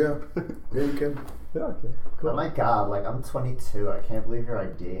 Sometimes, yeah, yeah, you can. Yeah, okay. Oh Cool. my god, like I'm 22. I can't believe you're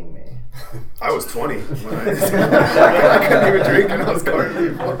IDing me. I was 20 when I couldn't even drink and I was carting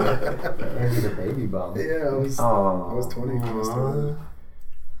people. Andy's a baby bum. Yeah, I was 20 when I started.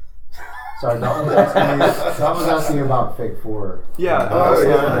 Sorry, that was asking you about Fig 4. Yeah. Oh, yeah.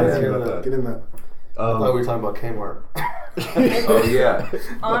 yeah, I yeah, see about that. Get in that. I thought we were talking about Kmart. Oh yeah.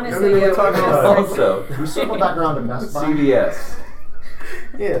 Honestly, we're it talking was about like- Also, Can we circle back around to Best Buy? CVS.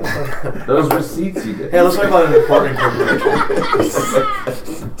 Yeah. Those receipts you get. Hey, let's talk about an important corporation.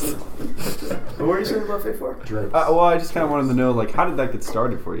 What were you saying about Fake 4? Drake. Well, I just kind of wanted to know, like, how did that get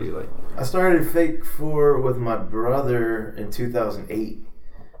started for you? Like, I started Fake 4 with my brother in 2008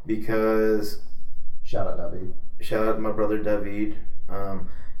 because, Shout out David. shout out to my brother David,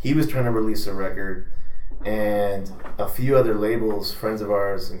 he was trying to release a record, and a few other labels, friends of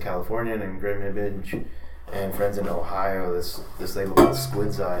ours in California named Grim Image, and friends in Ohio, this label called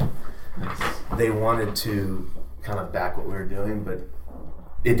Squid's Eye, they wanted to kind of back what we were doing, but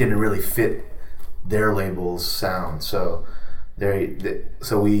it didn't really fit their label's sound. So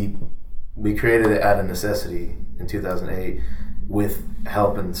we created it out of necessity in 2008 with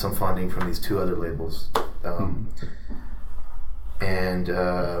help and some funding from these 2 other labels. And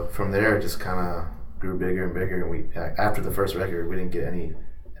from there it just kind of grew bigger and bigger. And we, after the first record, we didn't get any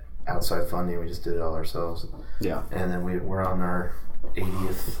outside funding. We just did it all ourselves. yeah. And then we're on our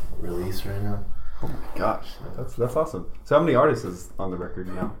 80th release right now. Gosh, that's awesome. So, how many artists is on the record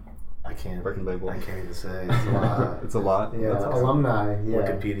now? I can't label. I can't even say. It's a lot. It's a lot. Yeah, That's awesome. alumni. Yeah,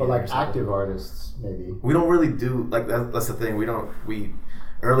 Wikipedia but or like something. active artists, maybe. We don't really do like that's the thing. We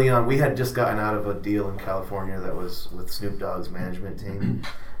early on we had just gotten out of a deal in California that was with Snoop Dogg's management team,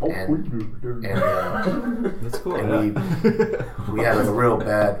 and That's cool. and yeah. we had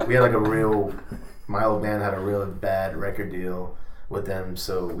like a real my old band had a real bad record deal with them,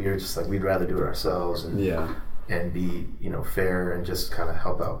 so we were just like we'd rather do it ourselves and yeah. and be fair and just kind of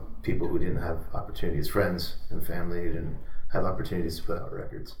help out people who didn't have opportunities, friends and family who didn't have opportunities to put out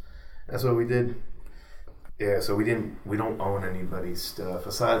records. That's what we did. Yeah, so we don't own anybody's stuff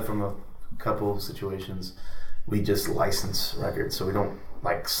aside from a couple of situations. We just license records, so we don't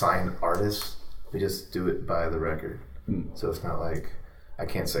like sign artists. We just do it by the record. So it's not like I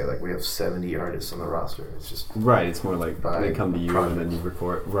can't say like we have 70 artists on the roster. It's just Right. It's more like By they come to you and then you project.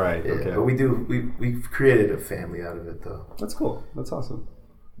 record. Right. yeah. Okay. But we've created a family out of it though. That's cool. That's awesome.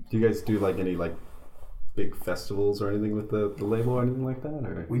 Do you guys do like any like big festivals or anything with the label or anything like that?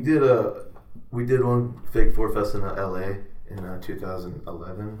 Or? We did one Fake 4 Fest in LA in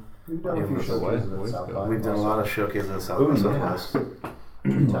 2011. We've done Yeah, a few what's the showcases what? at South by. We've done a lot of showcases at South by Ooh, yeah. Southwest.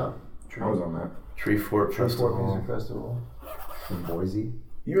 Town. I was on that. Tree Fort Tree Fort Festival. Music Festival in Boise.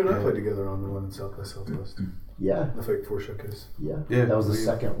 You and I played together on the one in South by Southwest, Yeah, the Fake 4 showcase. yeah. Yeah, That was the we-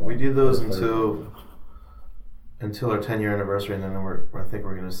 second one. We did those Or the third. until our 10-year anniversary, and then I think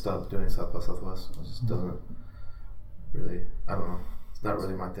we're gonna stop doing South by Southwest. It just doesn't really. I don't know. It's not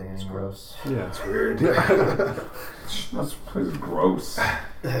really my thing It's anymore. gross. Yeah. It's weird. This place is gross.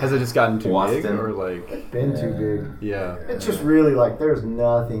 Has it just gotten too big Boston. or like? Been too big. Yeah. It's just really like there's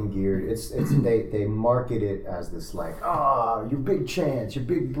nothing geared. It's they market it as this like your big chance, your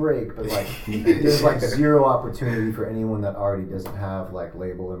big break, but like there's like zero opportunity for anyone that already doesn't have like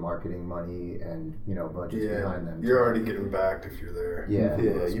label and marketing money and budgets behind them. You're already getting backed if you're there. Yeah.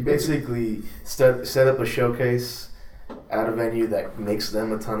 Yeah, you basically set up a showcase at a venue that makes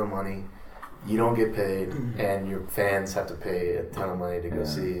them a ton of money, you don't get paid, and your fans have to pay a ton of money to go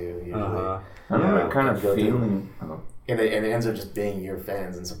see you. Usually, I don't know, kind of Go through. feeling. and it ends up just being your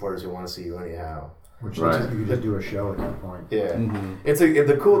fans and supporters who want to see you anyhow. Which Right. you could just do a show at that point. Yeah, Mm-hmm.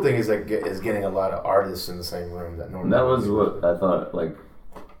 the cool thing is is getting a lot of artists in the same room that normally. That was what I thought. Like,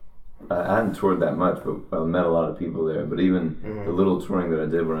 I hadn't toured that much, but I met a lot of people there. But even the little touring that I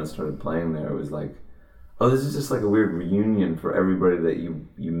did when I started playing there was like, oh, this is just like a weird reunion for everybody that you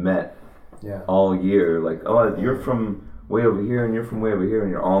met Yeah. all year. Like, oh, you're from way over here and you're from way over here and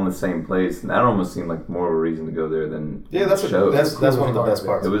you're all in the same place. And that almost seemed like more of a reason to go there than that's the show. that's one of the best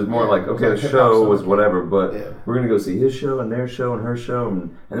parts. It was more like, okay, the Hip-hop show stuff. was whatever, but Yeah. we're going to go see his show and their show and her show,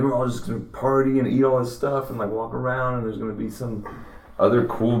 and then we're all just going to party and eat all this stuff and like walk around, and there's going to be some other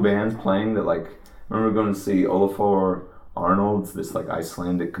cool bands playing that, like, I remember going to see Olafur Arnolds, this like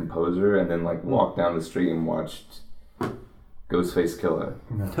Icelandic composer, and then like walked down the street and watched Ghostface Killer.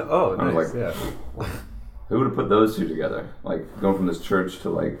 Oh, I was nice. like- Yeah. Who would have put those two together? Like going from this church to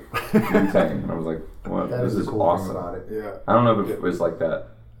like Wu-Tang. And I was like, what? That This is is the cool awesome. thing about it. Yeah. I don't know if it was like that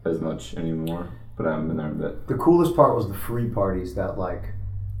as much anymore, but I haven't been there a bit. The coolest part was the free parties that, like,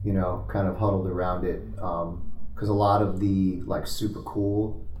 you know, kind of huddled around it. Because a lot of the like super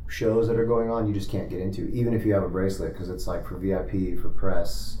cool shows that are going on, you just can't get into, even if you have a bracelet, because it's like for VIP, for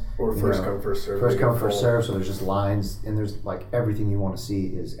press. Or you first know, come, first serve. First Like a come, first full- serve. So there's just lines, and there's like everything you want to see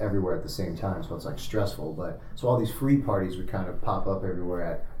is everywhere at the same time. So it's like stressful. But so all these free parties would kind of pop up everywhere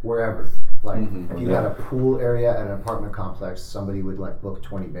at wherever. Like if you had a pool area at an apartment complex, somebody would like book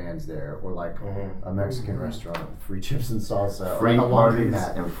 20 bands there, or like a Mexican restaurant with free chips and salsa, Free or like a parties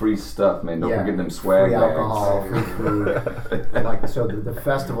laundromat. and free stuff, man. Don't Yeah. forget them swag Free bags. alcohol, free food. Like so, the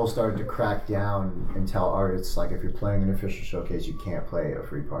festival started to crack down and tell artists, like, if you're playing an official showcase, you can't play a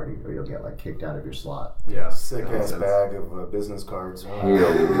free party, or you'll get like kicked out of your slot. Yeah. Sick That makes ass sense. bag of business cards. Hell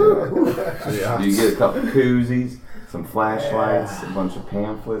yeah. Yeah. Do you get a couple koozies, some flashlights, a bunch of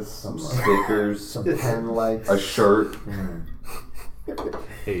pamphlets, some stickers, Some pen lights, a shirt?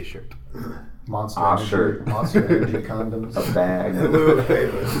 A shirt. Monster Ah, Energy, shirt. Monster Energy condoms, A bag, Little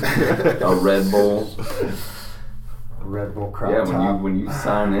favor. a Red Bull. Red Bull crop Yeah, top. when you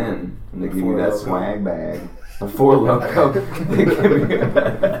sign in and they give you Four that Loko. swag bag, the Four Loko, they give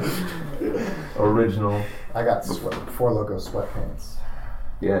you original. I got Four Loko sweatpants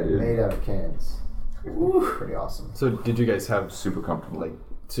Yeah, dude. made out of cans. Pretty awesome. So did you guys have Super comfortable. like?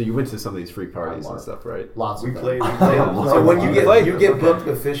 So you went to some of these free parties and love it. stuff, right? Lots of We them. played. Oh, So when you Played. get booked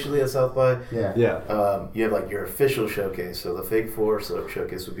officially at South by, Yeah. Yeah. you have like your official showcase. So the Fake Four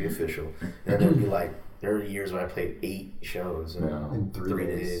showcase would be official, and there'd be like there are years where I played 8 shows in Yeah. In 3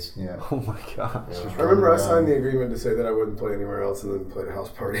 days. Yeah. Oh my gosh. Just I remember I running signed the around. agreement to say that I wouldn't play anywhere else and then played a house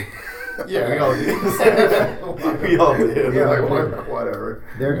party. Yeah, we all do. We all do. Yeah, like whatever.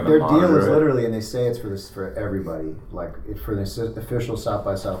 Their You're their gonna deal monitor is it. literally, and they say it's for everybody. Like for the official South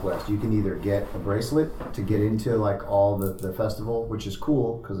by Southwest, you can either get a bracelet to get into like all the festival, which is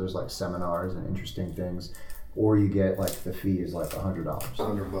cool because there's like seminars and interesting things, or you get like the fee is like $100,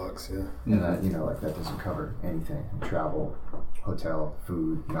 $100, yeah. and that, you know, like that doesn't cover anything: travel, hotel,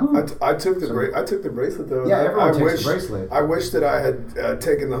 food, nothing. I took the bracelet though. Yeah, and everyone I takes wish, the bracelet. I wish that I had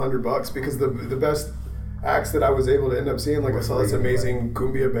taken the $100 because the best acts that I was able to end up seeing, like I saw this amazing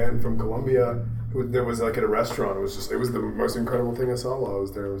cumbia band from Colombia. There was like at a restaurant. It was the most incredible thing I saw while I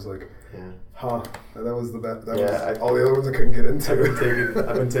was there. It was like, huh, that was the best. That was all the other ones I couldn't get into.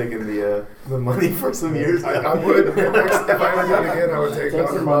 I've been taking the money for some years. I would if I ever did it again. I would take Take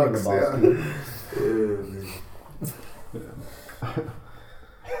some money, $100. the boss.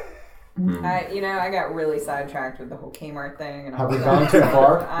 Yeah. I got really sidetracked with the whole Kmart thing. And Have all we that. gone too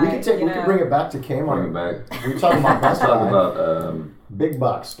far? We I- could take. you We could know- bring it back to Bring it Kmart. back. We're talking about Best Talk Buy. about Big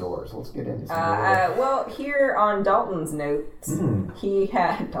box stores. Let's get into some. Well, here on Dalton's notes, he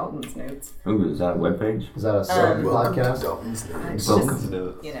had Dalton's notes. ooh, is that a webpage? Is that a certain Welcome to podcast? Dalton's Notes. It's Welcome just, to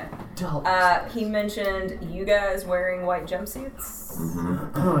notes. you know. Dalton's. He mentioned you guys wearing white jumpsuits.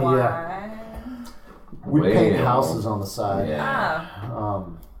 Oh, Why? yeah. We Way paint out. houses on the side. Yeah. Ah,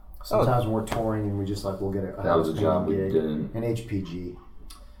 Sometimes when we're touring and we just like we'll get a That was a house job we painting gig. didn't. An HPG.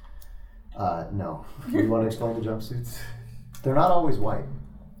 No. You want to explain the jumpsuits? They're not always white.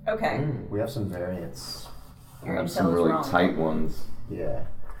 okay. We have some variants. I Your have intel some is really wrong. tight ones. Yeah.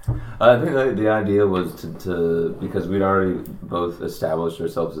 I think the idea was to because we'd already both established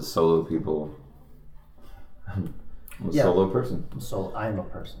ourselves as solo people. I'm a Yeah. solo person. So I'm a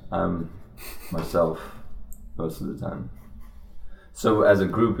person. I'm myself most of the time. So as a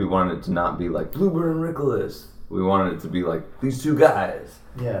group, we wanted it to not be like Bluebird and Nicholas. We wanted it to be like these two guys.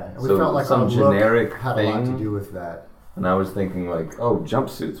 Yeah. And we So felt like some our look generic had a lot to thing. do with that. And I was thinking like, oh,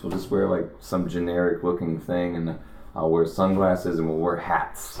 jumpsuits. We'll just wear like some generic looking thing, and I'll wear sunglasses, and we'll wear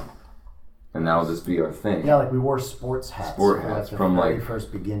hats, and that'll just be our thing. Yeah, like we wore sports hats. Sport at hats the from, very like-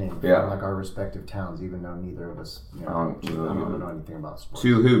 first beginning. Yeah. From like our respective towns, even though neither of us, I don't know anything about sports.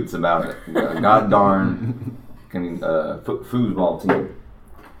 Two hoots about it. God darn foosball team.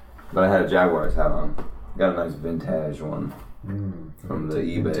 But I had a Jaguars hat on. Got a nice vintage one from the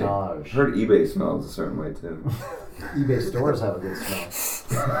eBay. Vintage. Heard eBay smells a certain way too. eBay stores have a good smell.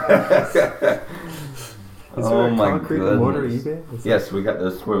 Is there a concrete mortar goodness. eBay? Is Yes,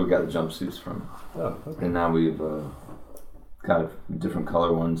 that's where we got the jumpsuits from. that- Oh, okay. And now we've got different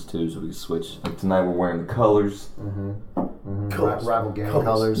color ones too, so we can switch. Like tonight we're wearing the colors. Colors. Rival gang Colors.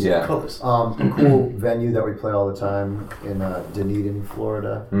 colors. Yeah. Colors. A cool venue that we play all the time in Dunedin,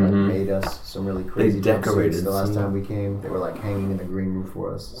 Florida, that made us some really crazy decorated jumpsuits the last some- time we came. They were like hanging in the green room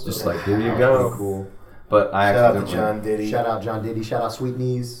for us. So Just like, here you that was go. pretty cool. But I Shout out to accidentally, John Diddy. Shout out John Diddy. Shout out Sweet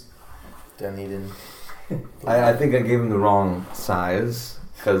Knees. Dunedin. I think I gave him the wrong size.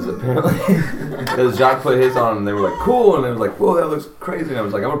 Because apparently, because Jacques put his on and they were like, cool. And they was like, whoa, that looks crazy. And I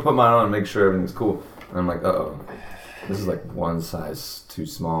was like, I'm going to put mine on and make sure everything's cool. And I'm like, uh-oh. This is like one size too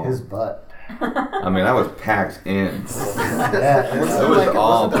small. His butt. I mean, I was packed in. Yeah, It was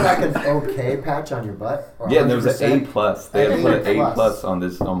all wasn't there like an okay patch on your butt? Or Yeah, and there was an 100%? A+. They had put an A+.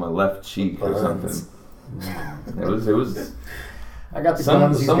 A+ on my left cheek or something. It was. I got the Some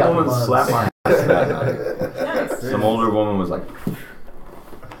guns. He's got the woman buns. slapped my ass that night. Nice. Some older woman was like,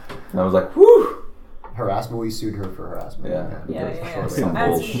 and I was like, whew. Harassment. We sued her for harassment. Yeah. Some As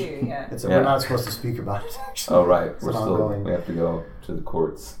bullshit. you do, yeah. It's Yeah. We're not supposed to speak about it. Actually. Oh right, It's we ongoing. have to go to the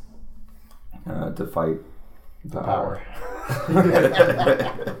courts to fight Power.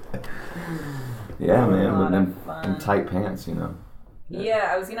 Yeah, man, A but lot then of fun. in tight pants, you know. Yeah,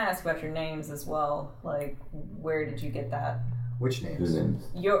 I was gonna ask about your names as well. Like, where did you get that? Which Whose names?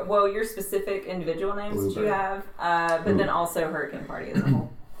 names? Your specific individual names that you Bluebird. have, but then also Hurricane Party as a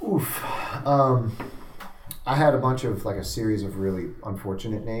whole. Oof. I had a series of really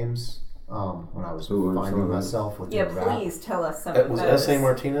unfortunate names when I was Who were some finding of those? myself with Yeah, the rap. please tell us some. Was of those. S.A.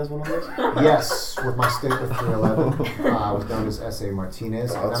 Martinez one of those? Yes, with my stint with 311, I was known as S.A.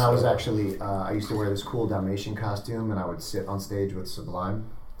 Martinez. And then I was actually, I used to wear this cool Dalmatian costume and I would sit on stage with Sublime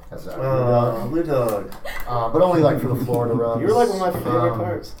as a Blue Dog. but only like for the Florida runs. You were like one of my favorite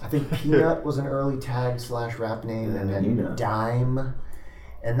parts. I think Peanut was an early tag/rap name, and then Peanut. Dime.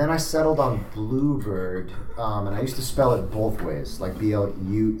 And then I settled on Bluebird, and I used to spell it both ways, like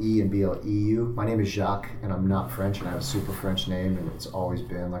B-L-U-E and B-L-E-U. My name is Jacques, and I'm not French, and I have a super French name, and it's always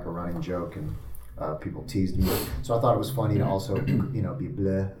been like a running joke, and people teased me. So I thought it was funny to also, be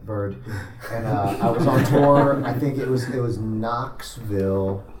Bleu Bird. And I was on tour. I think it was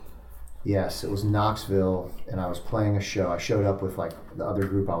Knoxville. Yes, it was Knoxville, and I was playing a show. I showed up with like the other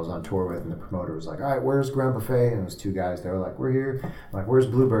group I was on tour with, and the promoter was like, "All right, where's Grand Buffet?" And it was two guys. They were like, "We're here." I'm like, "Where's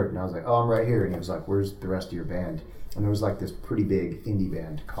Bluebird?" And I was like, "Oh, I'm right here." And he was like, "Where's the rest of your band?" And there was like this pretty big indie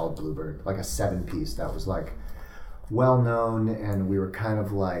band called Bluebird, like a 7-piece that was like well known, and we were kind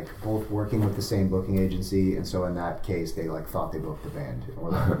of like both working with the same booking agency, and so in that case, they like thought they booked the band. And we're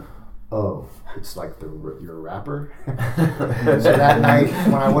like, "Oh, it's like you're a rapper." So that night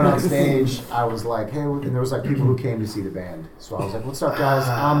when I went on stage, I was like, "Hey," and there was like people who came to see the band. So I was like, "What's up, guys?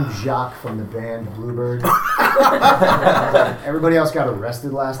 I'm Jacques from the band Bluebird." Everybody else got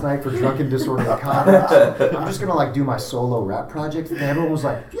arrested last night for drunken disorderly conduct. I'm just gonna like do my solo rap project, and everyone was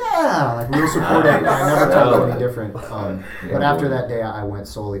like, "Yeah," like real supportive. I never told them any different. But after that day, I went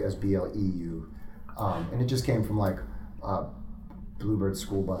solely as BLEU, and it just came from like. Bluebird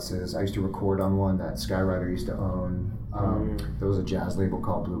school buses. I used to record on one that Skywriter used to own. There was a jazz label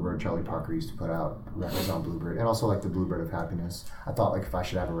called Bluebird. Charlie Parker used to put out records on Bluebird, and also like the Bluebird of Happiness. I thought like if I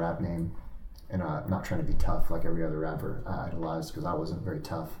should have a rap name, and not trying to be tough like every other rapper I idolized because I wasn't very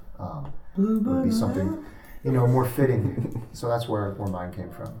tough. It would be something, more fitting. So that's where mine came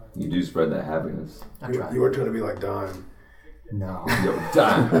from. You do spread that happiness. I tried. You weren't trying to be like Dime. No. Yo,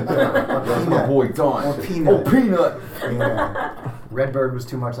 Don. That's my boy Don. Or Peanut. Oh, Peanut. Yeah. Redbird was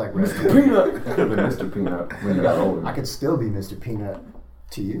too much like Redbird. Peanut. Could have been Mr. Peanut when you got older. I could still be Mr. Peanut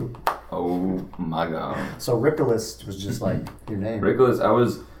to you. Oh my God. So Rickolist was just like your name. Ridiculous. I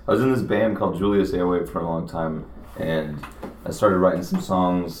was in this band called Julius Airwave for a long time, and I started writing some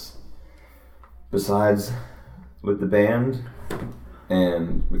songs besides with the band,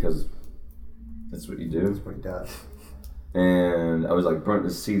 and because that's what you do. That's what he does. And I was like burnt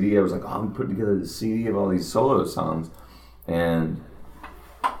this CD. I was like, I'm putting together this CD of all these solo songs, and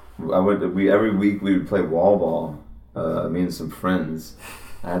every week we would play wall ball. Me and some friends.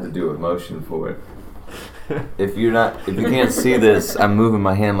 I had to do a motion for it. if you can't see this, I'm moving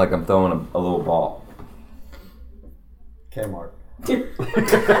my hand like I'm throwing a little ball Kmart.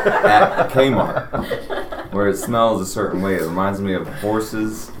 at Kmart, where it smells a certain way. It reminds me of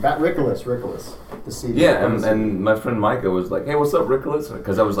horses. That Ricolas, the CD. Yeah, and my friend Micah was like, "Hey, what's up, Ricolas?"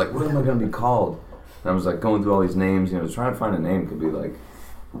 Because I was like, "What am I gonna be called?" And I was like going through all these names, I was trying to find a name. Could be like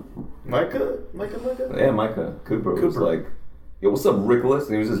Micah? Yeah, Micah Cooper was like, "Yo, what's up, Ricolas?"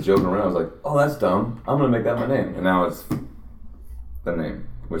 And he was just joking around. I was like, "Oh, that's dumb. I'm gonna make that my name." And now it's the name,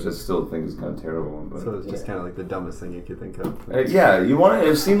 which I still think is kind of terrible. But So it's just kind of like the dumbest thing you could think of. yeah, you want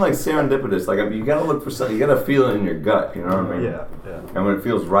it seemed like serendipitous. Like you gotta look for something. You gotta feel it in your gut. You know what I mean? Yeah. And when it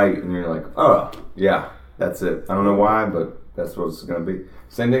feels right, and you're like, "Oh, yeah, that's it." I don't know why, but that's what it's gonna be.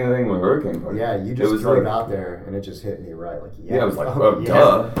 Same thing with Hurricane Party. Yeah, you just threw it out there, and it just hit me right. Like, Yeah, I was like, oh,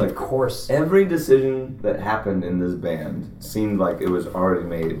 duh. Like, of course. Every decision that happened in this band seemed like it was already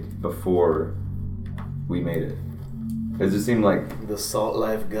made before we made it. It just seemed like The Salt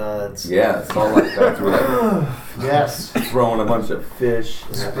Life Gods. yeah, Salt Life Gods were like Yes. throwing a bunch of fish,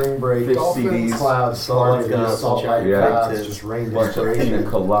 Spring break, fish dolphins, CDs, clouds, Salt salt, Life salt Gods, light yeah. clouds, just rained bunch of pina inspiration.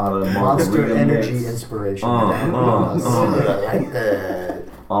 colada, Monster margarita energy mix, inspiration. I like that.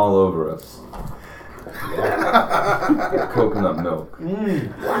 all over us. Coconut milk.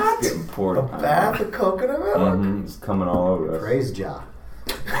 What? It's getting poured. A bath of coconut milk? It's coming all over us. Praise Jah.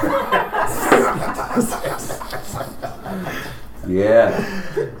 Yeah,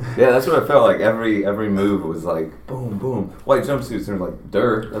 that's what I felt like. Every move was like boom, boom. White jumpsuits, and it was like,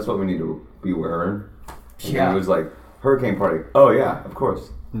 dirt. That's what we need to be wearing. And Yeah. it was like Hurricane Party. Oh yeah, of course.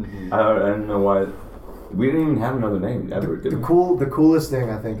 I didn't know why. We didn't even have another name ever, did we? The coolest thing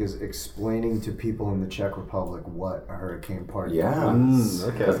I think is explaining to people in the Czech Republic what a hurricane party Yeah. is.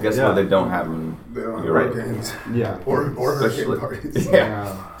 Okay. Because guess what? They don't have them. They don't have You're right. hurricanes. Yeah. Or hurricane Especially- parties.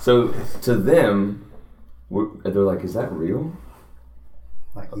 Yeah. So to them, they're like, "Is that real?"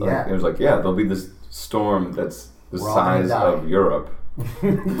 Like, Like, yeah. it was like, "Yeah, there'll be this storm that's the We're all gonna size die." of Europe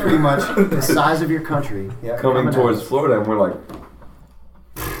Pretty much the size of your country. Yeah, coming at towards us. Florida," and we're like,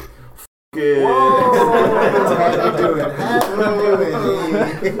 How you doing?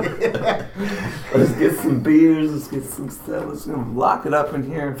 "Let's get some beers. Let's get some stuff. Let's lock it up in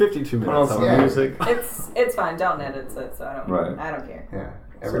here. 52 Put on minutes some of Yeah. music. It's fine. Don't edit it, so I don't. Right. I don't care. Yeah.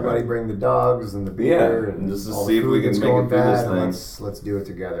 Everybody bring the dogs and the beer Yeah, and just to all see the if we food can that's make it going through this bad, and thing. let's do it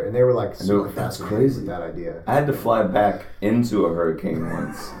together. And they were like I know, super that's fascinated crazy. with that idea. I had to fly back into a hurricane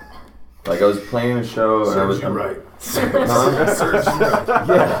once. Like I was playing a show and I was Serves you right. Huh? Serves you right.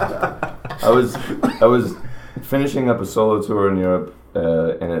 Yeah. I was finishing up a solo tour in Europe,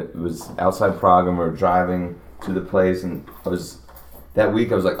 and it was outside Prague, and we were driving to the place, and that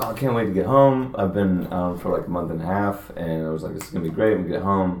week I was like, oh, I can't wait to get home. I've been for like a month and a half, and I was like, this is gonna be great. I'm gonna get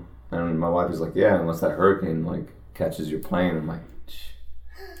home, and my wife was like, yeah, unless that hurricane like catches your plane. I'm like,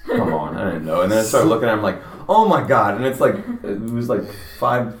 come on, I didn't know. And then I started looking at it, I'm like, oh my god. And it's like, it was like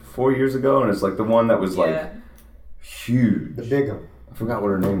 4 years ago, and it's like the one that was like huge. The big one. I forgot what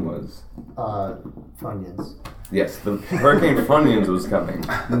her name was. Funyuns. Yes, the Hurricane Funyuns was coming,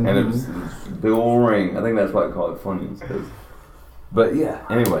 and it was big old ring. I think that's why I call it Funyuns. But yeah,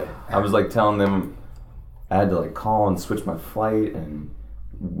 anyway, I was like telling them I had to like call and switch my flight, and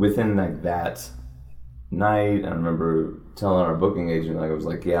within like that night, I remember telling our booking agent, like I was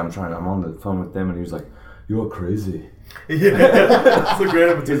like, yeah, I'm on the phone with them, and he was like, you are crazy. Yeah, that's a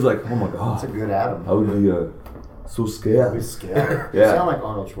great He's like, oh my That's a god, good Adam. I would be so scared. Be scared. Yeah. You sound like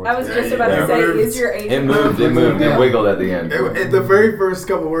Arnold Schwarzenegger. I was just about Yeah. to say, is your agent? It moved, it wiggled at the end. The very first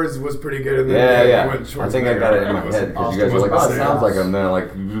couple words was pretty good. And then Yeah. went I think I got it in my head because you guys were like, oh, it sounds like I'm then like,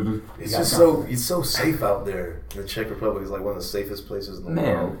 It's just so safe out there. The Czech Republic is like one of the safest places in the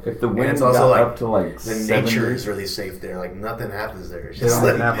man, world. if the And wind it's also got like up to like the 70, nature is really safe there. Like nothing happens there. It's They just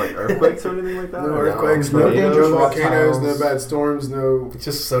don't like have like earthquakes or anything like that? No Or earthquakes, no tornadoes, volcanoes, no reptiles. bad storms, no. it's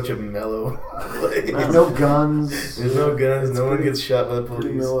just such a mellow place. There's no guns. There's no guns. No one gets shot by the Pretty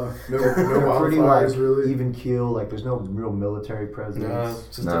police. mellow. No Pretty wildfires, like really. even keel. Like there's no real military presence. No,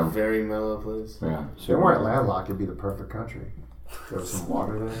 it's just No. a very mellow place. Yeah, If they weren't landlocked, it'd be the perfect country. There was some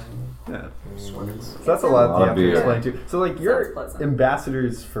water there. Yeah. Swimming. So that's a lot A lot you of have to beer. explain too. So like you're Sounds pleasant.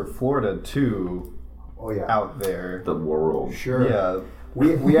 ambassadors for Florida too Oh yeah. out there. the world. Sure. Yeah.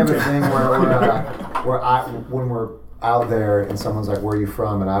 We have a thing when we're out there and someone's like, "Where are you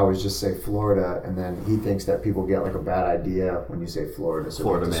from?" and I always just say Florida, and then he thinks that people get like a bad idea when you say Florida, so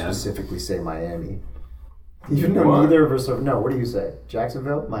Florida we have to man. specifically say Miami. Even though What? neither of us are. No, what do you say?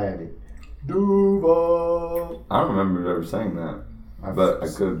 Jacksonville, Miami, Duval. I don't remember ever saying that, but I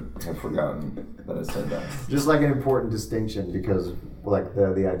could have forgotten that I said that. Just like an important distinction because like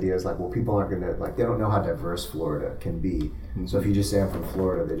the idea is like, well, people aren't gonna like they don't know how diverse Florida can be. So if you just say I'm from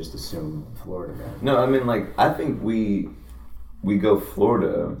Florida, they just assume Florida man. No, I mean, like, I think we go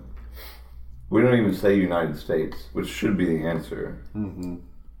Florida. We don't even say United States, which should be the answer. Mm-hmm.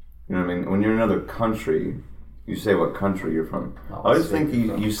 You know what I mean? When you're in another country, you say what country you're from. I Oh, always think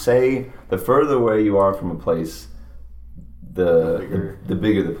you say the further away you are from a place, the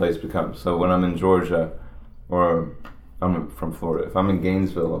bigger the place becomes. So when I'm in Georgia, or I'm from Florida. If I'm in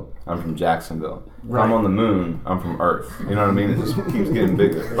Gainesville, I'm from Jacksonville. If I'm on the moon, I'm from Earth. You know what I mean? It just keeps getting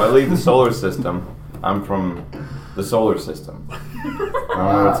bigger. If I leave the solar system, I'm from the solar system. I don't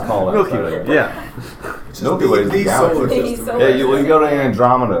know what it's called. Milky outside Way. of it. Yeah. Milky Way is the solar galaxy. system. Yeah, you go to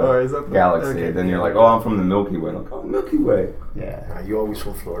Andromeda Oh, is that the- galaxy, okay. then you're like, oh, I'm from the Milky Way. Like, oh, Milky Way. Yeah. You always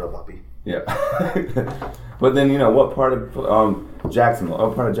from Florida, puppy. Yeah. But then, what part of Jacksonville?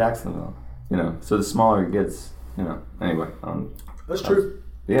 Oh, part of Jacksonville. So the smaller it gets, Anyway. That's true.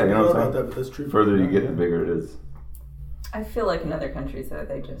 Yeah, you know I don't what know I'm about saying? that, but that's true. The further you get, the bigger it is. I feel like in other countries though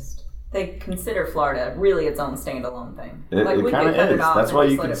they consider Florida really its own standalone thing. It like we kinda could cut is. it off That's and why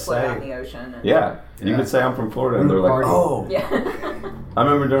just you let could it float out in say- the ocean. And, Yeah. You could say I'm from Florida, and they're like, Party. oh. Yeah. I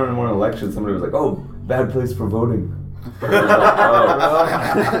remember during one election, somebody was like, oh, bad place for voting. I was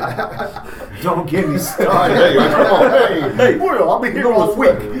like, oh. Don't get me started. Hey, come on. Hey, Boyle, I'll be here all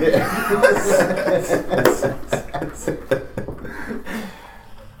week.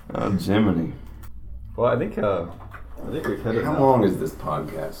 Oh, Jiminy. Well, I think we've hit it. How now. long is this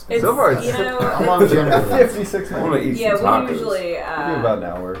podcast? It's, So far, it's- How long generally? 56 I want minutes. to eat yeah, some tacos. we usually We do about an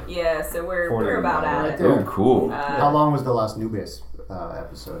hour. yeah, so we're 40 about an hour. at it. Oh, cool. How long was the last Nubis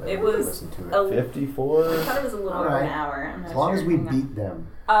episode? I It never was listened to it. a, 54. I thought it was a little over Alright. an hour. I'm not As long sure. as we Hang on. beat them.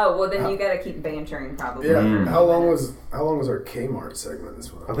 Oh well, then you got to keep bantering probably. Yeah. Mm. How long was our Kmart segment?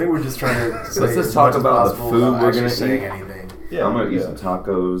 This one. I think we're just trying to say Let's just as talk much as about the possible food without we're actually gonna saying eat. anything. Yeah, I'm gonna eat yeah. some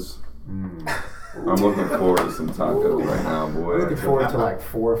tacos. I'm looking forward to some tacos right now, boy. We're looking forward to like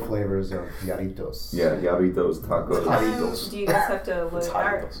 4 flavors of Yarritos. Yeah, y'all eat those tacos. Do you guys have to look?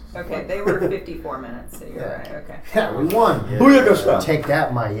 Jarritos. Okay, they were 54 minutes, so you're Yeah. right. Okay. Yeah, we won. Booyakasha. Take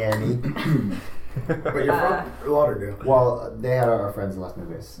that, Miami. But you're from Lauderdale. Well, they had our friends in Las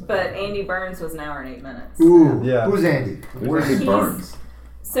Nubes. But Andy Burns was an hour and 8 minutes. Ooh, Yeah. who's Andy? Where's he He's- Burns?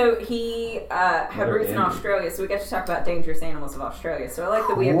 So he had What are roots in Andy? Australia, so we got to talk about dangerous animals of Australia. So I like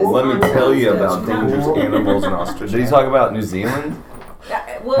that we have this. Cool. Let me concept tell you of- about dangerous animals in Australia. Did he talk about New Zealand?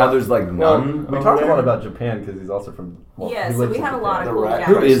 Well, How there's like Well, none? we over talked a there? lot about Japan because he's also from. Well, yeah, he so lives we in had a Japan. lot of The cool rat-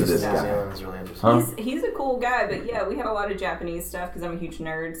 Who Japanese is this stuff. guy? New Zealand's really interesting. Huh? He's a cool guy, but yeah, we have a lot of Japanese stuff because I'm a huge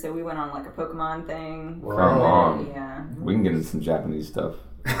nerd. So we went on like a Pokemon thing. Wow. Come on. Yeah. We can get into some Japanese stuff.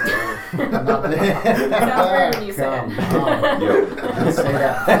 Sounds weird when you say Come it. on. Yo. You say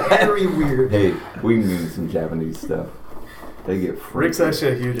that very weird. Hey, we can get into some Japanese stuff. They get Rick's freaky.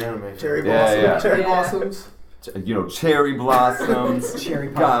 actually a huge anime fan. Cherry Yeah, blossom. yeah. Cherry Yeah. blossoms. Cherry blossoms, Cherry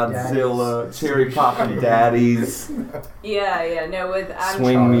poppin' Godzilla, cherry poppin' daddies, Yeah, no,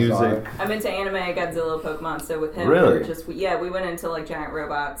 swing Charizard. music. I'm into anime, Godzilla, Pokemon. So with him, Really? we were just we went into like giant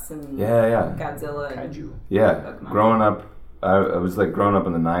robots and Yeah. Godzilla. And, Kaiju. Yeah, Pokemon. growing up, I was like growing up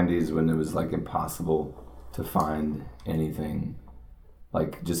in the 90s when it was like impossible to find anything.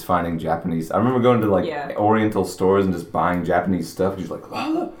 Like just finding Japanese. I remember going to like Yeah. Oriental stores and just buying Japanese stuff. Just like,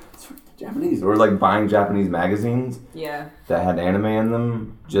 oh, it's Japanese. Or like buying Japanese magazines yeah, that had anime in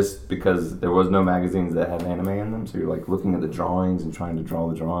them just because there was no magazines that had anime in them. So you're like looking at the drawings and trying to draw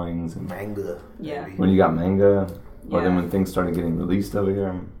the drawings. And Manga. Yeah. maybe. when you got manga, or then Yeah. when things started getting released over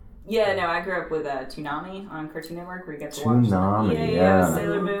here. yeah. No, I grew up with Toonami on Cartoon Network, where you get to watch. Toonami, Yeah, yeah.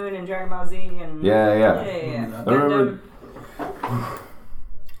 Sailor Moon and Dragon Ball Z and Yeah. yeah. I remember- Gundam.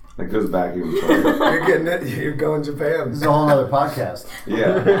 It goes back even further. You're getting it. You're going Japan. This is a whole other podcast.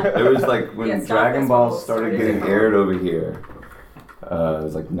 Yeah, it was like when Yeah, stop Dragon this Ball whole started story. getting aired over here. It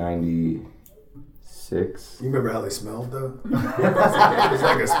was like 96. You remember how they smelled though? There's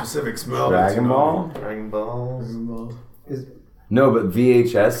like a specific smell. Dragon Ball? Dragon Balls. No, but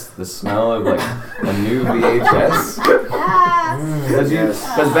VHS, the smell of like a new VHS.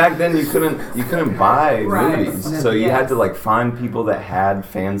 Because back then you couldn't buy Right. movies, so you Yes. had to like find people that had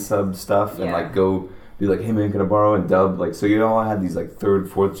fan sub stuff and Yeah. like go be like, hey man, can I borrow and dub? Like, so you all had these like third,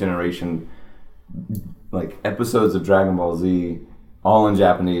 fourth generation like episodes of Dragon Ball Z, all in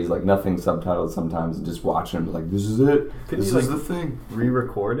Japanese, like nothing subtitled sometimes, and just watching them like, this is it, Could this you, is like, the thing.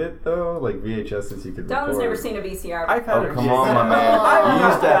 Re-record it though, like VHSs you could. Donald's record. never seen a VCR. I've had Oh, a come VHS. on, my man. I You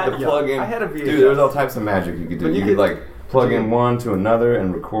used to have to had- plug in. I had a VHS. Dude, there was all types of magic you could do. But You you could could- like plug in one to another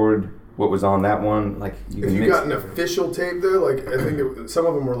and record what was on that one. Like you If can you mix. got an official tape though, like I think some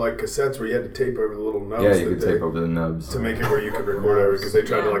of them were like cassettes where you had to tape over the little nubs. Yeah, you that could they- tape over the nubs. to make it where you could record over it because they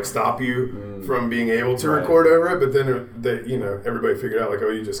tried to like stop you Mm. from being able to record over it, but then everybody figured out like, oh,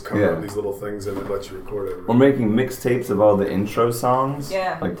 you just cover Yeah. these little things and it lets you record over Or it. making mixtapes of all the intro songs.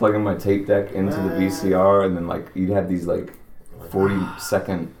 Yeah. Like plugging my tape deck into the VCR, and then like you'd have these like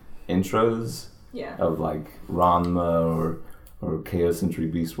 40-second intros Yeah. of like Ranma or Chaos Century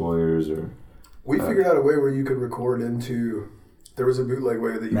Beast Warriors or. We figured out a way where you could record into. There was a bootleg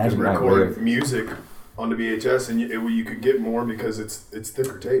way that you Magic could Knight record Wave. music onto VHS, and you could get more because it's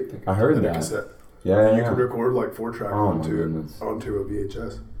thicker tape. I heard than a that. cassette. Yeah. You could record like 4-track Oh, my onto goodness. a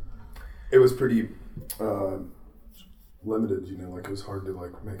VHS. It was pretty limited, like it was hard to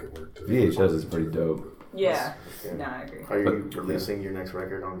like make it work. VHS is pretty dope. Yeah. No, I agree. Are you releasing your next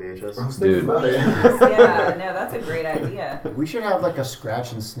record on VHS? Dude. Yeah, no, that's a great idea. We should have like a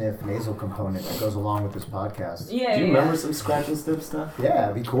scratch and sniff nasal component that goes along with this podcast. Yeah, Do you yeah. remember some scratch and sniff stuff? Yeah,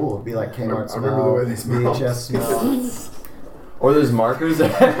 it'd be cool. It'd be like Kmart I remember the way they smell, smell. VHS smell. Or those markers, you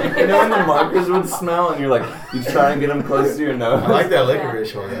know when the markers would smell and you're like, you try and get them close to your nose? I like that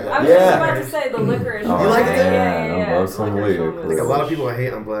licorice one. I was Yeah. just about to say the licorice. Oh, one. You like it? Yeah, I love some Licorice one licorice. I think a was- lot of people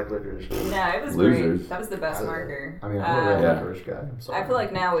hate on black licorice. No, it was Losers. great. That was the best marker. I mean, I'm a red Yeah. licorice guy. I'm sorry. I feel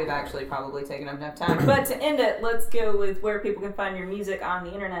like now we've actually probably taken up enough time. But to end it, let's go with where people can find your music on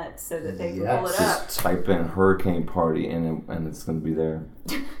the internet so that they can pull it up. Just type in Hurricane Party and it's going to be there.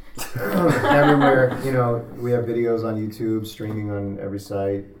 Everywhere, we have videos on YouTube, streaming on every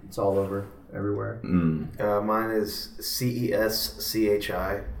site. It's all over, everywhere. Mine is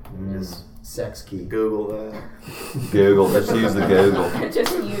CESCHI. Just Sex key. Google that. Google. Let's use the Google.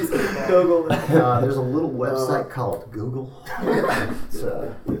 Just use Google. Google. There's a little website called Google.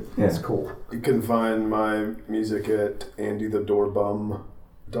 It's cool. You can find my music at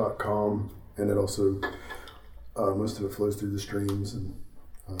andythedoorbum.com, and it also most of it flows through the streams. And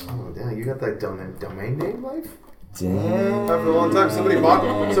Oh, damn, you got that domain name life? Damn. after a long time, somebody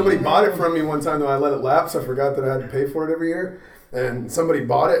bought it from me one time. Though I let it lapse, I forgot that I had to pay for it every year, and somebody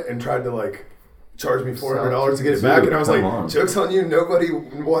bought it and tried to like charge me $400 to get it back, and I was Come like, on. "Joke's on you! Nobody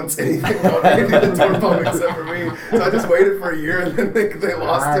wants anything about Andy the Doorbum except for me." So I just waited for a year, and then they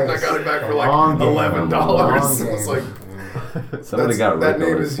lost it, and I got it back for like Long game. $11. Long It's game. like Somebody got that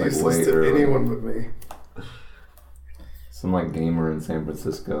name Ricolas is like useless way to early. anyone but me. Some like gamer in San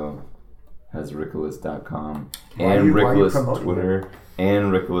Francisco has Ricolas.com Why and are you Ricolas promoting Twitter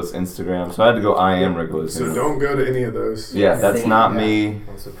and Ricolas Instagram. So I had to go I am Ricolas. So don't go to any of those. Yeah, that's See? not me.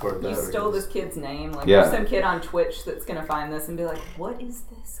 I'll support that. You stole this kid's name. Like, Yeah. there's some kid on Twitch that's gonna find this and be like, "What is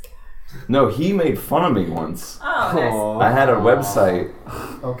this guy?" No, he made fun of me once. Oh, nice. I had a website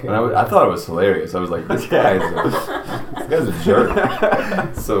Okay. and I thought it was hilarious. I was like, this guy's a jerk.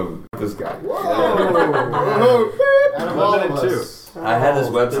 So this guy. Out of all of too. us. I had this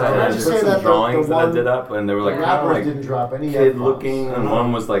website and I I'd just say put some that the drawings that I one- did up and they were like The kind of rappers like didn't drop any kid F-bombs. looking and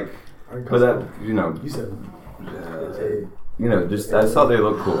one was like but that You said just I saw they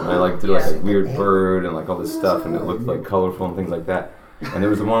look cool and I like did like a weird bird and like all this stuff and it looked like colorful and things like that. And there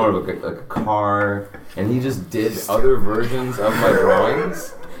was the one with like a car and he just did other versions of my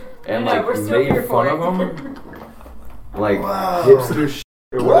drawings and I know, like we're still made here fun for of it. them. Like hipster shit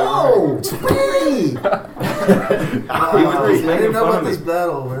or whatever. Whoa! Tweety! He was just I making didn't know fun about of this me.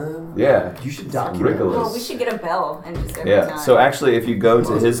 battle, man. Yeah. You should document Ricolas. Well, we should get a bell and just every Yeah. time. So actually, if you go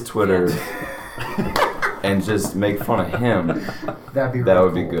to his Twitter and just make fun of him, That'd be that really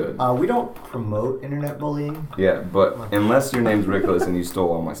would be cool. good. We don't promote internet bullying. Yeah. But unless your name's Ricolas and you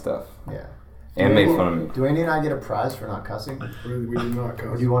stole all my stuff Yeah. and made fun of me. Do Andy and I get a prize for not cussing? Or we did not do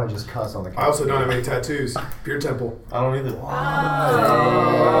cuss. you want to just cuss on the camera? I also don't have any tattoos. Pure temple. I don't either.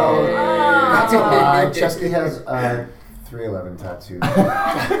 That's a lie. Chesky has 311 tattooed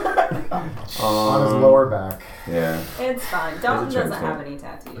on his lower back. Yeah. It's fine. Dalton There's a doesn't chance, have yeah. any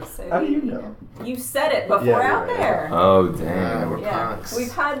tattoos. So How do you know? You said it before Yeah, you're out right. there. Oh we're damn. Yeah, punks.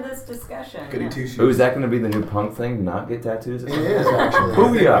 we've had this discussion. Goody Yeah. two shoes. Oh, is that going to be the new punk thing? Not get tattoos? It is actually.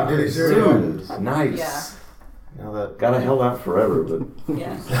 Booyah! Pretty sure it Dude, nice. Yeah. Now that Got to held out forever, but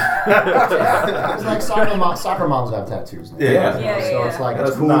Yeah. It's like soccer moms have tattoos now. yeah. Yeah, So it's like That's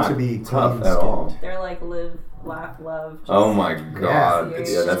it's cool not to be tough clean at all. skinned. They're like live, laugh, love. Just, Oh my god. it's-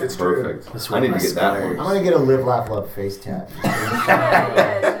 Yeah, that's it's true. perfect. That's I what need to my get that style one. I'm gonna get a live, laugh, love face tat,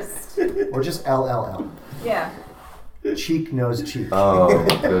 Yeah, just or just LLL. yeah. Cheek, nose, cheek. Oh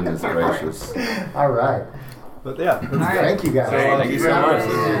goodness gracious. All right. But yeah, All right. Thank you guys. Thank you so much.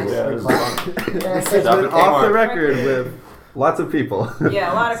 Yeah. This is fun. Yeah, it's been Stop it, off the Kmart. record with lots of people.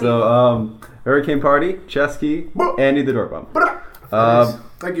 Yeah, a lot of people. So, Hurricane Party, Chesky, Andy the Doorbum.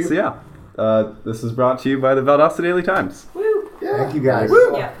 Thank you. So yeah, this is brought to you by the Valdosta Daily Times. Woo. Thank you guys.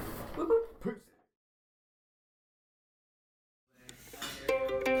 Yeah.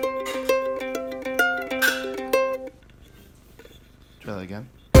 Try that again.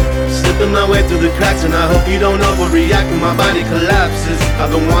 Slipping my way through the cracks and I hope you don't overreact when my body collapses.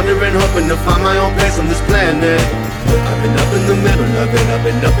 I've been wandering, hoping to find my own place on this planet. I've been up in the middle of it, I've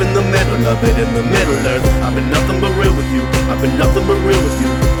been up in the middle of it, in the middle earth. I've been nothing but real with you, I've been nothing but real with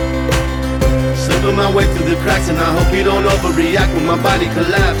you. Slipping my way through the cracks and I hope you don't overreact when my body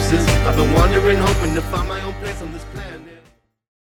collapses. I've been wandering, hoping to find my own place on